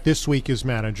trip back this week as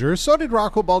manager. So did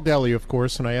Rocco Baldelli, of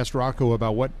course, and I asked Rocco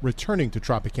about what returning to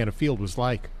Tropicana Field was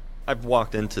like. I've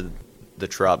walked into the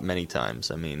Trop many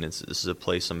times. I mean, this is a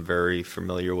place I'm very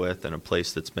familiar with, and a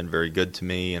place that's been very good to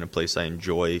me, and a place I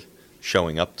enjoy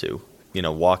showing up to.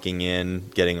 Walking in,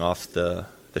 getting off the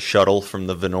shuttle from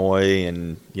the Vinoy,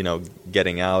 and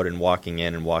getting out and walking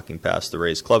in and walking past the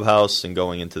Rays clubhouse and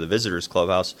going into the visitors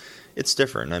clubhouse. It's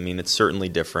different. I mean, it's certainly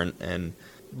different,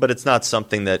 but it's not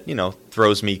something that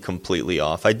throws me completely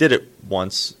off. I did it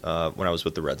once when I was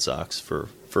with the Red Sox for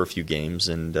a few games,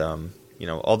 and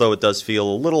although it does feel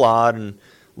a little odd and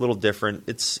a little different,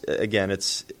 it's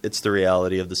the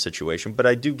reality of the situation. But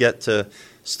I do get to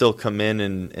still come in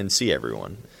and see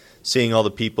everyone, seeing all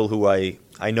the people who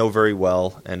I know very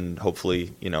well, and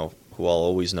hopefully who I'll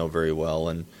always know very well,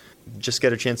 and just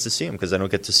get a chance to see them, because I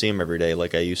don't get to see them every day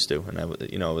like I used to,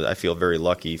 and I feel very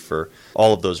lucky for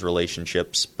all of those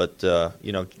relationships. But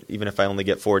even if I only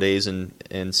get 4 days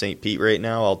in St. Pete right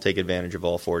now, I'll take advantage of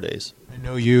all 4 days. I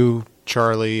know you,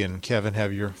 Charlie, and Kevin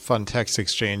have your fun text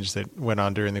exchange that went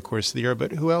on during the course of the year,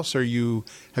 but who else have you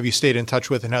stayed in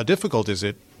touch with, and how difficult is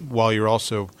it while you're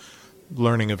also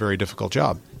learning a very difficult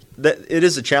job? It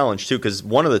is a challenge, too, because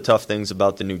one of the tough things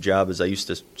about the new job is I used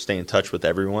to stay in touch with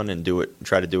everyone and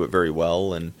try to do it very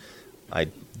well, and I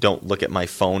don't look at my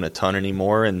phone a ton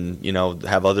anymore, and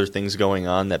have other things going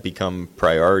on that become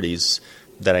priorities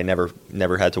that I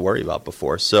never had to worry about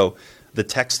before. So the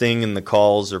texting and the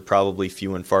calls are probably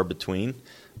few and far between,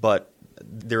 but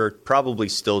there are probably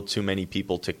still too many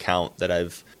people to count that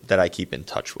I keep in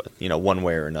touch with, one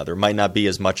way or another. Might not be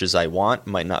as much as I want,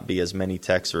 might not be as many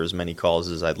texts or as many calls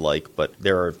as I'd like, but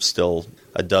there are still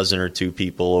a dozen or two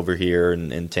people over here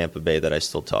in Tampa Bay that I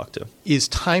still talk to. Is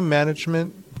time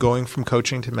management, going from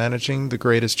coaching to managing, the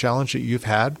greatest challenge that you've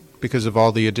had because of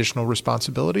all the additional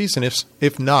responsibilities? And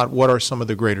if not, what are some of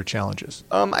the greater challenges?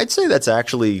 I'd say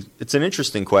it's an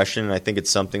interesting question, and I think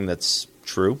it's something that's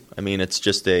true. I mean, it's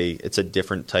a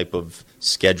different type of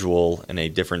schedule and a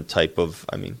different type of,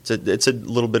 it's a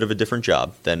little bit of a different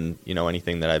job than,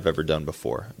 anything that I've ever done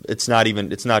before. It's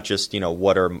not just,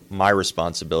 what are my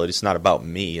responsibilities. It's not about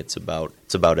me. It's about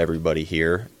everybody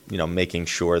here, making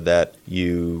sure that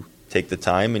you take the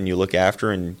time and you look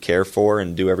after and care for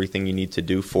and do everything you need to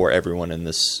do for everyone in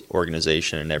this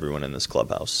organization and everyone in this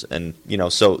clubhouse. And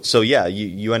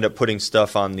you end up putting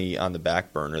stuff on the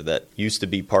back burner that used to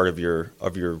be part of your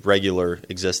regular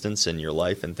existence in your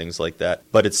life and things like that.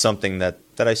 But it's something that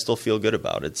I still feel good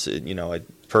about. It's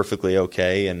perfectly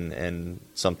okay and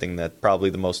something that probably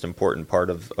the most important part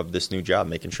of this new job,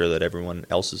 making sure that everyone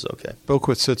else is okay. Spoke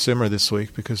with Sid Zimmer this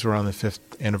week because we're on the 5th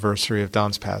anniversary of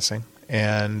Don's passing.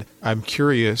 And I'm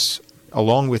curious,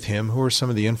 along with him, who are some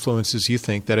of the influences you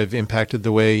think that have impacted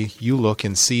the way you look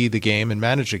and see the game and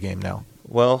manage the game now?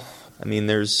 Well,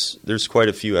 there's quite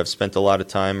a few. I've spent a lot of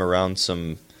time around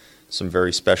some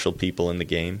very special people in the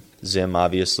game. Zim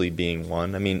obviously being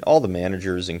one. All the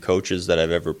managers and coaches that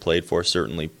I've ever played for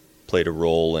certainly played a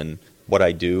role in what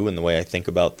I do and the way I think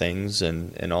about things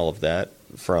and all of that.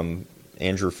 From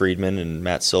Andrew Friedman and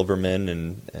Matt Silverman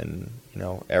and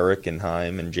Eric and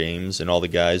Haim and James and all the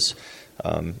guys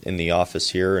in the office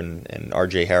here and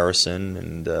R.J. Harrison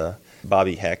and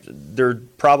Bobby Heck. They're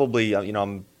probably,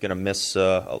 I'm going to miss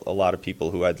a lot of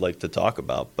people who I'd like to talk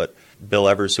about, but Bill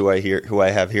Evers, who I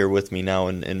have here with me now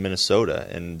in Minnesota,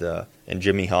 and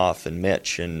Jimmy Hoff and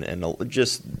Mitch and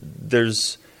just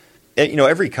there's,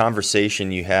 every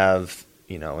conversation you have,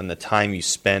 and the time you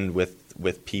spend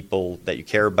with people that you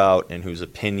care about and whose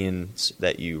opinions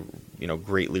that you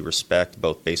greatly respect,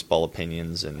 both baseball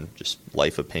opinions and just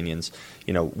life opinions.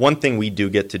 One thing we do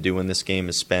get to do in this game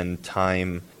is spend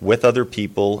time with other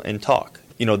people and talk.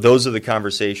 Those are the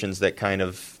conversations that kind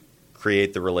of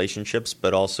create the relationships,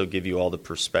 but also give you all the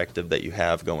perspective that you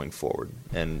have going forward.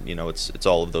 And, it's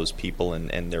all of those people,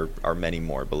 and there are many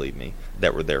more, believe me,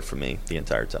 that were there for me the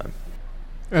entire time.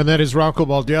 And that is Rocco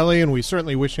Baldelli, and we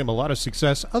certainly wish him a lot of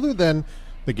success other than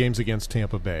the games against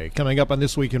Tampa Bay. Coming up on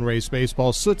This Week in Rays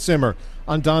Baseball, Sid Zimmer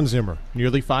on Don Zimmer.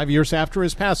 Nearly 5 years after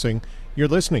his passing, you're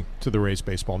listening to the Rays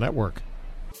Baseball Network.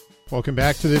 Welcome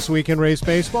back to This Week in Rays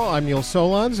Baseball. I'm Neil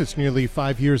Solondz. It's nearly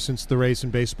 5 years since the Rays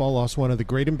in baseball lost one of the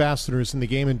great ambassadors in the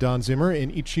game in Don Zimmer.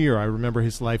 And each year I remember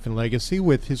his life and legacy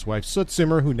with his wife, Soot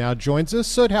Zimmer, who now joins us.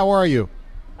 Soot, how are you?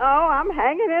 Oh, I'm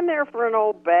hanging in there for an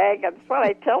old bag. That's what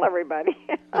I tell everybody.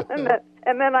 and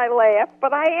then I laugh,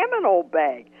 but I am an old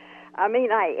bag. I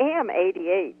am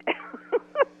 88.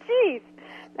 Jeez,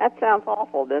 that sounds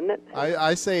awful, doesn't it?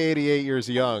 I say 88 years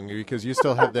young because you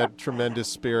still have that tremendous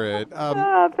spirit.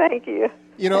 Thank you.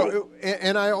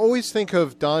 And I always think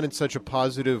of Don in such a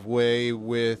positive way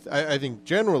with, I think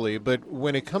generally, but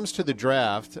when it comes to the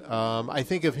draft, I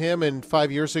think of him and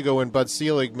 5 years ago when Bud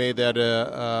Selig made that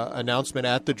announcement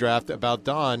at the draft about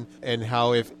Don and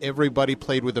how if everybody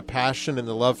played with the passion and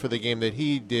the love for the game that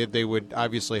he did, they would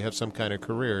obviously have some kind of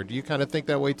career. Do you kind of think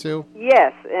that way too?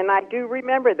 Yes, and I do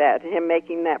remember that, him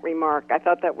making that remark. I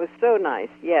thought that was so nice,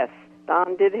 yes.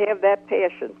 Don did have that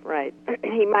passion, right.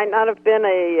 He might not have been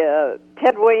a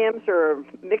Ted Williams or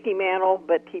Mickey Mantle,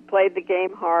 but he played the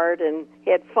game hard and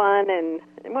had fun, and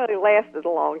he lasted a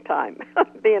long time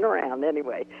being around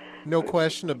anyway. No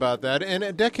question about that. And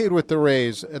a decade with the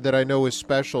Rays that I know is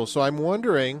special. So I'm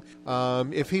wondering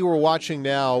if he were watching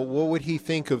now, what would he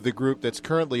think of the group that's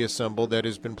currently assembled that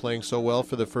has been playing so well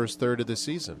for the first third of the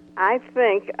season? I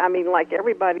think, like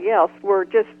everybody else, we're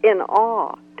just in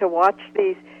awe to watch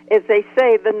these, as they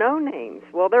say, the no-names.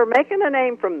 Well, they're making a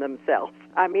name from themselves.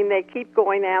 They keep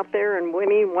going out there and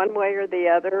winning one way or the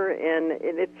other, and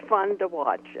it's fun to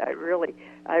watch. I really,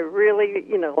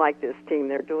 like this team.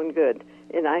 They're doing good.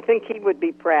 And I think he would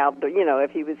be proud,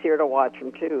 if he was here to watch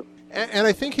them, too. And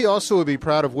I think he also would be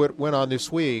proud of what went on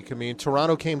this week.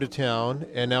 Toronto came to town,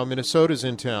 and now Minnesota's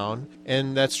in town,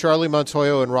 and that's Charlie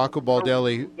Montoyo and Rocco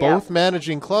Baldelli, both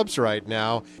managing clubs right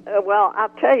now. Well, I'll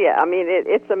tell you,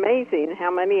 it's amazing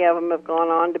how many of them have gone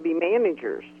on to be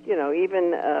managers.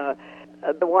 Even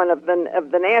the one of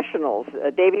the Nationals,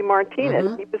 Davey Martinez.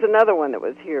 Mm-hmm. He was another one that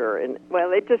was here, and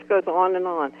it just goes on and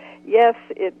on. Yes,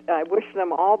 I wish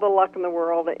them all the luck in the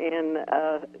world, and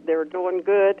they're doing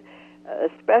good.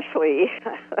 Especially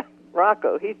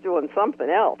Rocco, he's doing something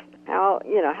else. How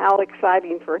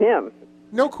exciting for him.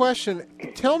 No question.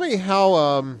 Tell me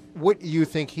how, what you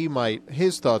think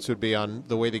his thoughts would be on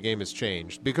the way the game has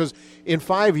changed. Because in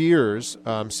 5 years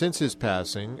since his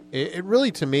passing, it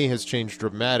really, to me, has changed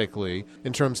dramatically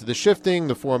in terms of the shifting,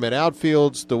 the format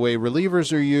outfields, the way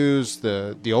relievers are used,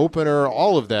 the opener,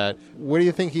 all of that. What do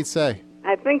you think he'd say?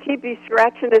 I think he'd be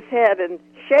scratching his head and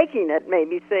shaking it,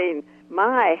 maybe saying,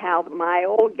 how my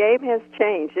old game has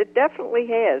changed. It definitely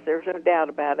has. There's no doubt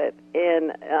about it.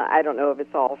 And I don't know if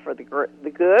it's all for the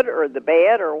good or the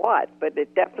bad or what, but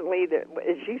it definitely,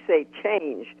 as you say,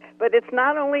 changed. But it's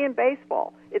not only in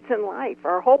baseball. It's in life.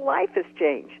 Our whole life has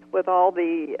changed with all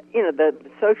the, the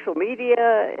social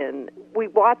media, and we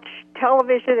watch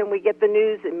television and we get the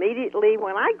news immediately.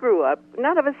 When I grew up,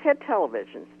 none of us had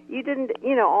televisions. You didn't,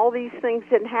 all these things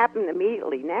didn't happen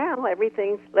immediately. Now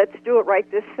everything's, let's do it right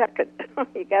this second.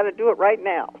 You got to do it right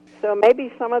now. So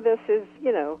maybe some of this is,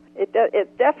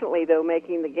 it's definitely, though,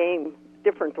 making the game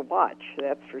different to watch,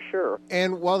 that's for sure.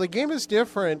 And while the game is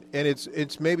different and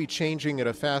it's maybe changing at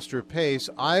a faster pace,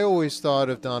 I always thought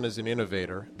of Don as an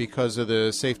innovator because of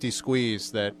the safety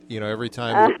squeeze that, every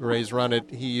time Rays run it,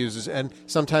 he uses. And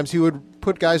sometimes he would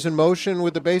put guys in motion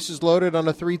with the bases loaded on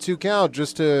a 3-2 count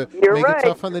just to make it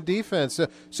tough on the defense.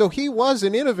 So he was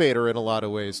an innovator in a lot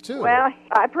of ways, too. Well,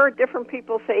 I've heard different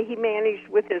people say he managed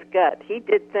with his gut. He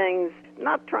did things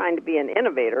not trying to be an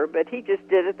innovator, but he just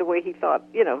did it the way he thought,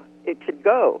 it should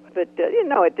go. But,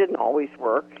 it didn't always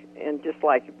work. And just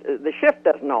like the shift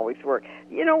doesn't always work.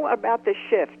 About the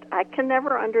shift, I can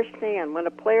never understand when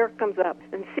a player comes up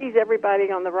and sees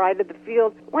everybody on the right of the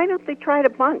field, why don't they try to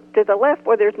bunt to the left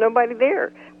where there's nobody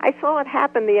there? I saw it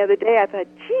happen the other day. I thought,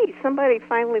 gee, somebody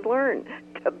finally learned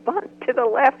to bunt to the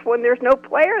left when there's no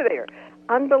player there.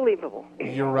 Unbelievable.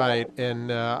 You're right.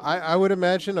 And I would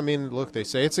imagine, look, they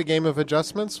say it's a game of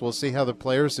adjustments. We'll see how the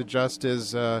players adjust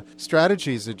as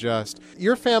strategies adjust.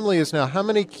 Your family is now how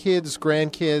many kids,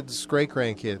 grandkids,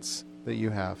 great-grandkids that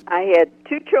you have? I had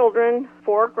 2 children,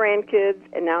 4 grandkids,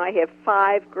 and now I have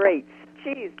 5 greats.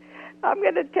 Geez, I'm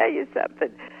going to tell you something.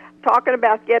 Talking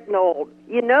about getting old.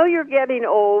 You're getting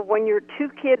old when your 2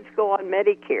 kids go on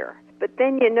Medicare. But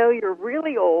then you're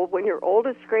really old when your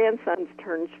oldest grandson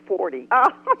turns 40.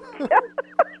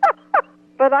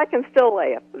 But I can still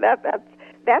laugh.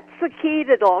 That's the key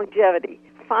to longevity.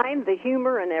 Find the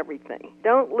humor in everything.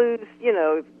 Don't lose,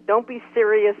 don't be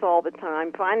serious all the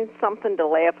time. Find something to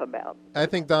laugh about. I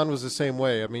think Don was the same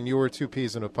way. You were 2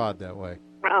 peas in a pod that way.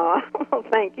 Oh, well,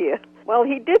 thank you. Well,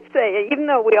 he did say, even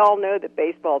though we all know that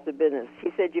baseball's a business, he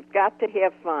said you've got to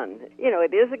have fun.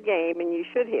 It is a game, and you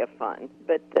should have fun.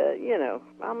 But,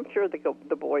 I'm sure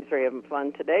the boys are having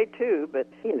fun today, too. But,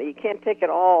 you can't take it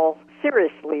all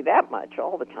seriously that much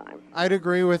all the time. I'd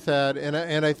agree with that.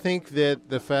 And I think that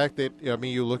the fact that,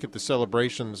 you look at the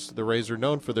celebrations, the Rays are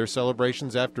known for their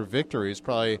celebrations after victories,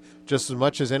 probably just as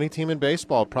much as any team in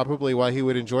baseball, probably why he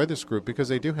would enjoy this group, because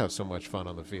they do have so much fun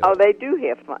on the field. Oh, they do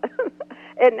have fun.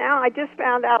 And now I just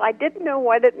found out, I didn't know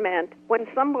what it meant when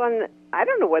someone, I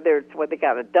don't know whether it's where they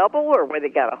got a double or where they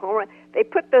got a home run, they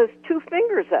put those 2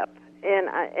 fingers up. And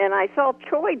I saw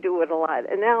Troy do it a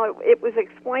lot. And now it was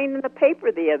explained in the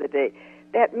paper the other day.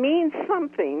 That means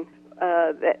something,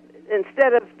 that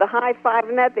instead of the high five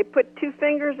and that, they put 2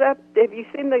 fingers up. Have you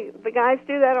seen the guys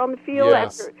do that on the field?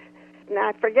 Yes. Now,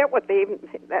 I forget what they even,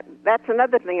 that's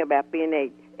another thing about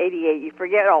being 88. You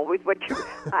forget always what you,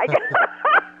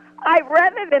 I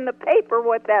read it in the paper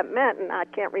what that meant, and I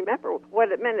can't remember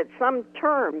what it meant. It's some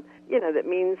term, that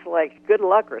means like good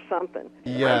luck or something.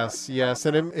 Yes,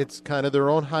 and it's kind of their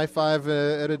own high five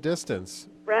at a distance.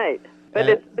 Right, but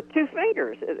it's the 2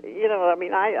 fingers.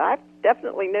 I've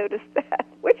definitely noticed that,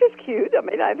 which is cute.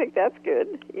 I think that's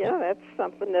good. That's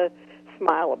something to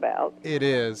smile about. It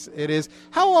is.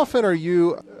 How often are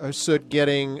you, Soot,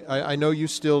 getting, I know you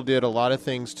still did a lot of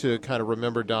things to kind of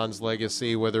remember Don's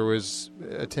legacy, whether it was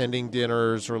attending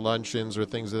dinners or luncheons or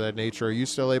things of that nature. Are you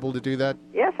still able to do that?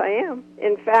 Yes, I am.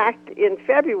 In fact, in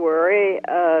February,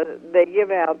 they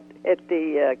give out at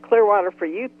the Clearwater for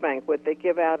Youth Banquet, they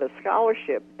give out a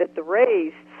scholarship that the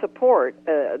Rays support,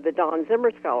 the Don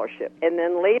Zimmer Scholarship. And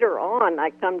then later on, I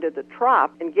come to the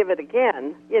Trop and give it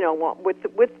again, with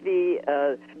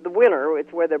the winner,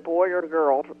 it's whether boy or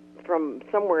girl from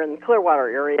somewhere in the Clearwater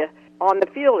area, on the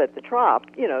field at the Trop,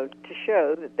 to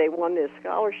show that they won this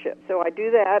scholarship. So I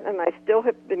do that, and I still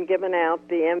have been giving out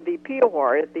the MVP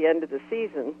award at the end of the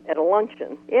season at a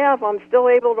luncheon. Yeah, if I'm still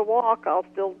able to walk, I'll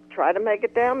still try to make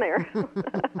it down there.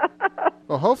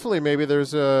 Well, hopefully maybe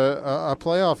there's a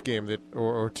playoff game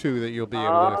or 2 that you'll be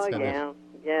able to attend. Oh, yeah.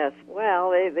 Yes.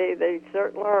 Well, they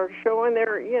certainly are showing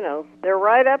they're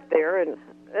right up there, and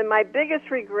my biggest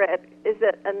regret is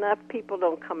that enough people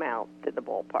don't come out to the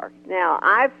ballpark. Now,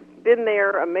 I've been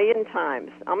there a million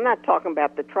times. I'm not talking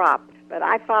about the Trop, but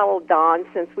I followed Don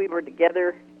since we were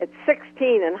together at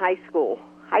 16 in high school,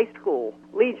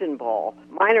 Legion ball,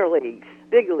 minor leagues,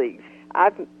 big leagues.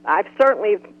 I've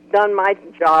certainly done my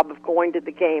job of going to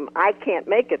the game. I can't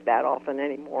make it that often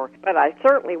anymore, but I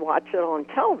certainly watch it on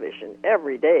television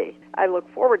every day. I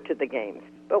look forward to the games.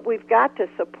 But we've got to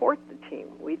support the team.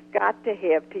 We've got to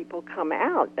have people come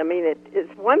out. I mean,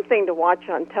 it's one thing to watch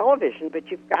on television,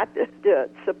 but you've got to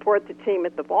support the team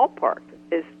at the ballpark.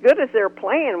 As good as they're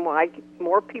playing, why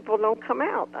more people don't come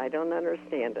out? I don't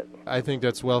understand it. I think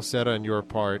that's well said on your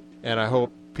part, and I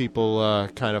hope people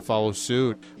kind of follow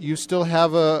suit. You still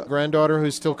have a granddaughter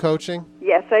who's still coaching?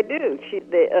 Yes, I do. She's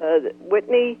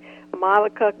Whitney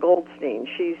Monica Goldstein.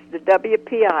 She's the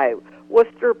WPI,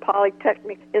 Worcester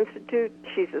Polytechnic Institute.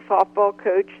 She's a softball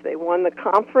coach. They won the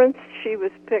conference. She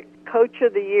was picked Coach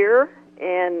of the Year,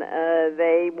 and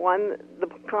they won the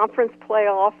conference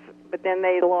playoff, but then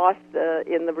they lost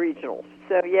in the regionals.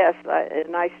 So, yes,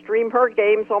 I stream her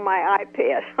games on my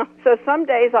iPad. So some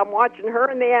days I'm watching her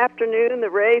in the afternoon, the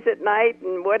Rays at night,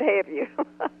 and what have you.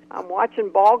 I'm watching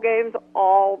ball games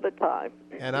all the time.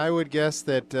 And I would guess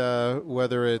that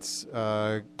whether it's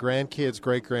grandkids,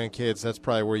 great-grandkids, that's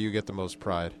probably where you get the most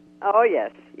pride. Oh,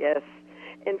 yes, yes.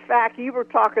 In fact, you were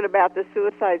talking about the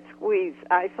suicide squeeze.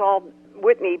 I saw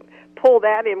Whitney pull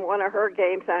that in one of her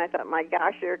games, and I thought, my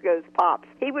gosh, there goes Pops.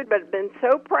 He would have been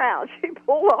so proud she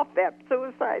pulled off that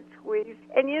suicide squeeze.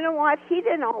 And you know what? He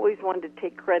didn't always want to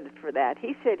take credit for that.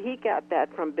 He said he got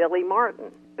that from Billy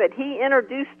Martin. But he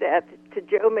introduced that to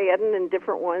Joe Madden and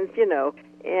different ones, you know.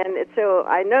 And so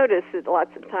I noticed that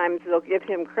lots of times they'll give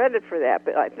him credit for that,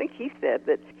 but I think he said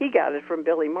that he got it from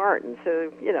Billy Martin.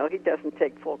 So, you know, he doesn't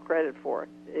take full credit for it.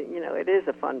 You know, it is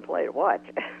a fun play to watch.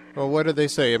 Well, what did they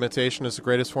say? Imitation is the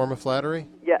greatest form of flattery?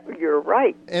 Yeah, you're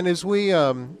right. And as we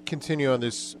continue on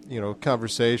this,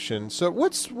 conversation, so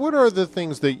what are the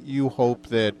things that you hope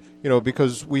that,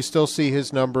 because we still see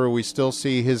his number, we still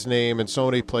see his name in so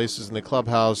many places in the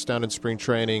clubhouse, down in spring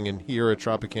training, and here at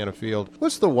Tropicana Field.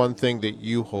 What's the one thing that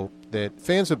you hope that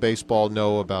fans of baseball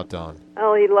know about Don?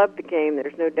 Oh, he loved the game.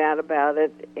 There's no doubt about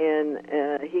it. And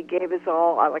he gave us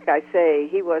all, like I say,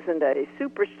 he wasn't a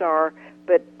superstar,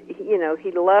 but,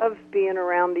 he loved being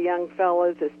around the young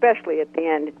fellas, especially at the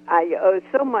end. I owe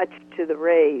so much to the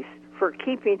Rays for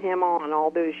keeping him on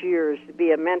all those years to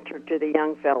be a mentor to the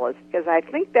young fellas, because I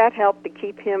think that helped to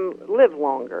keep him live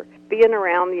longer, being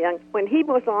around the young. When he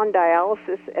was on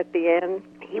dialysis at the end,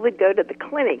 he would go to the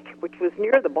clinic, which was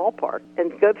near the ballpark,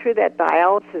 and go through that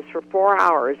dialysis for 4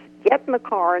 hours, get in the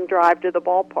car and drive to the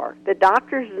ballpark. The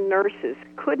doctors and nurses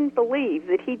couldn't believe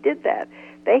that he did that.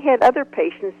 They had other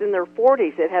patients in their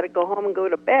 40s that had to go home and go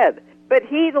to bed. But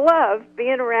he loved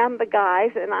being around the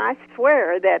guys, and I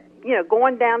swear that,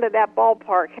 going down to that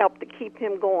ballpark helped to keep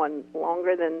him going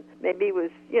longer than maybe it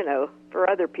was, for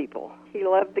other people. He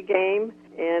loved the game,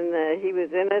 and he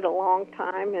was in it a long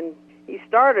time, and he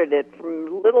started it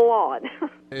from little on.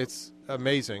 It's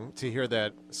amazing to hear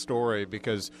that story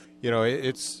because,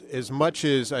 it's as much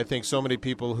as I think so many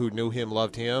people who knew him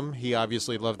loved him, he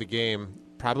obviously loved the game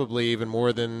probably even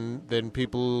more than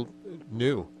people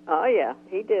knew. Oh, yeah,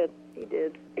 he did. He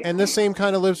did. And the same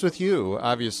kind of lives with you,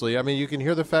 obviously. I mean, you can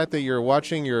hear the fact that you're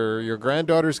watching your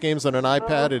granddaughter's games on an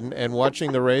iPad and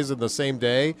watching the Rays in the same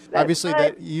day. Obviously,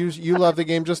 right. That you love the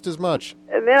game just as much.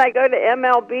 And then I go to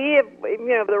MLB,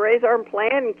 if the Rays aren't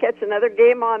playing, and catch another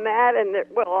game on that. And,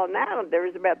 on that,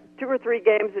 there's about 2 or 3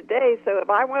 games a day. So if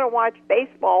I want to watch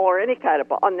baseball or any kind of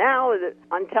ball, now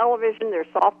on television, there's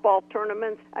softball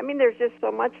tournaments. I mean, there's just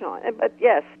so much on. But,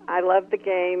 yes, I love the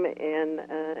game,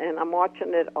 and I'm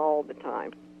watching it all the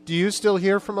time. Do you still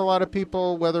hear from a lot of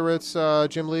people, whether it's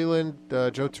Jim Leyland,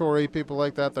 Joe Torre, people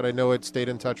like that I know had stayed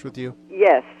in touch with you?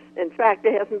 Yes. In fact,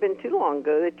 it hasn't been too long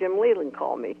ago that Jim Leyland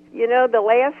called me. The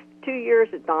last 2 years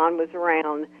that Don was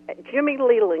around, Jimmy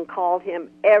Leyland called him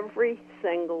every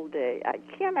single day. I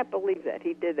cannot believe that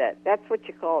he did that. That's what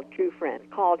you call a true friend.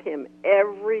 Called him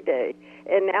every day.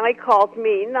 And now he calls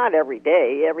me, not every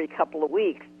day, every couple of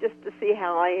weeks, just to see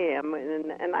how I am.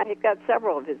 And I have got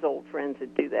several of his old friends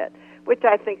that do that, which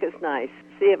I think is nice.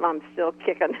 See if I'm still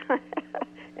kicking.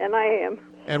 And I am.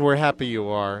 And we're happy you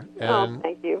are. And,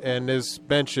 thank you. And as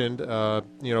mentioned,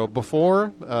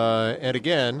 before and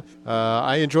again,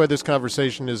 I enjoy this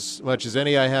conversation as much as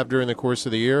any I have during the course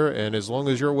of the year. And as long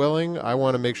as you're willing, I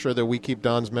want to make sure that we keep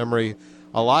Don's memory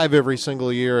alive every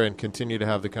single year and continue to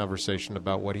have the conversation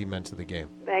about what he meant to the game.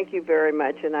 Thank you very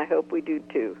much, and I hope we do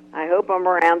too. I hope I'm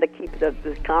around to keep this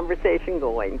conversation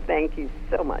going. Thank you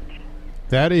so much.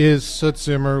 That is Soot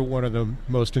Zimmer, one of the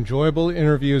most enjoyable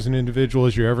interviews and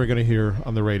individuals you're ever going to hear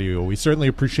on the radio. We certainly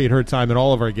appreciate her time and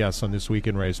all of our guests on This Week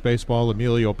in Rays Baseball.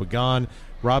 Emilio Pagan,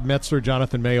 Rob Metzler,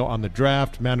 Jonathan Mayo on the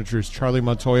draft, managers Charlie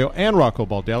Montoyo and Rocco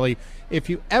Baldelli. If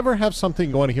you ever have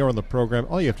something going here on the program,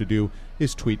 all you have to do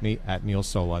is tweet me at Neil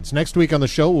Solondz. Next week on the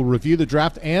show, we'll review the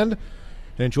draft and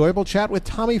an enjoyable chat with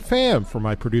Tommy Pham. For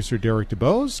my producer, Derek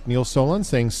DeBose, Neil Solondz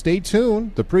saying stay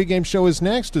tuned. The pregame show is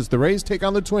next as the Rays take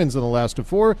on the Twins in the last of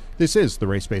 4. This is the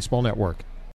Rays Baseball Network.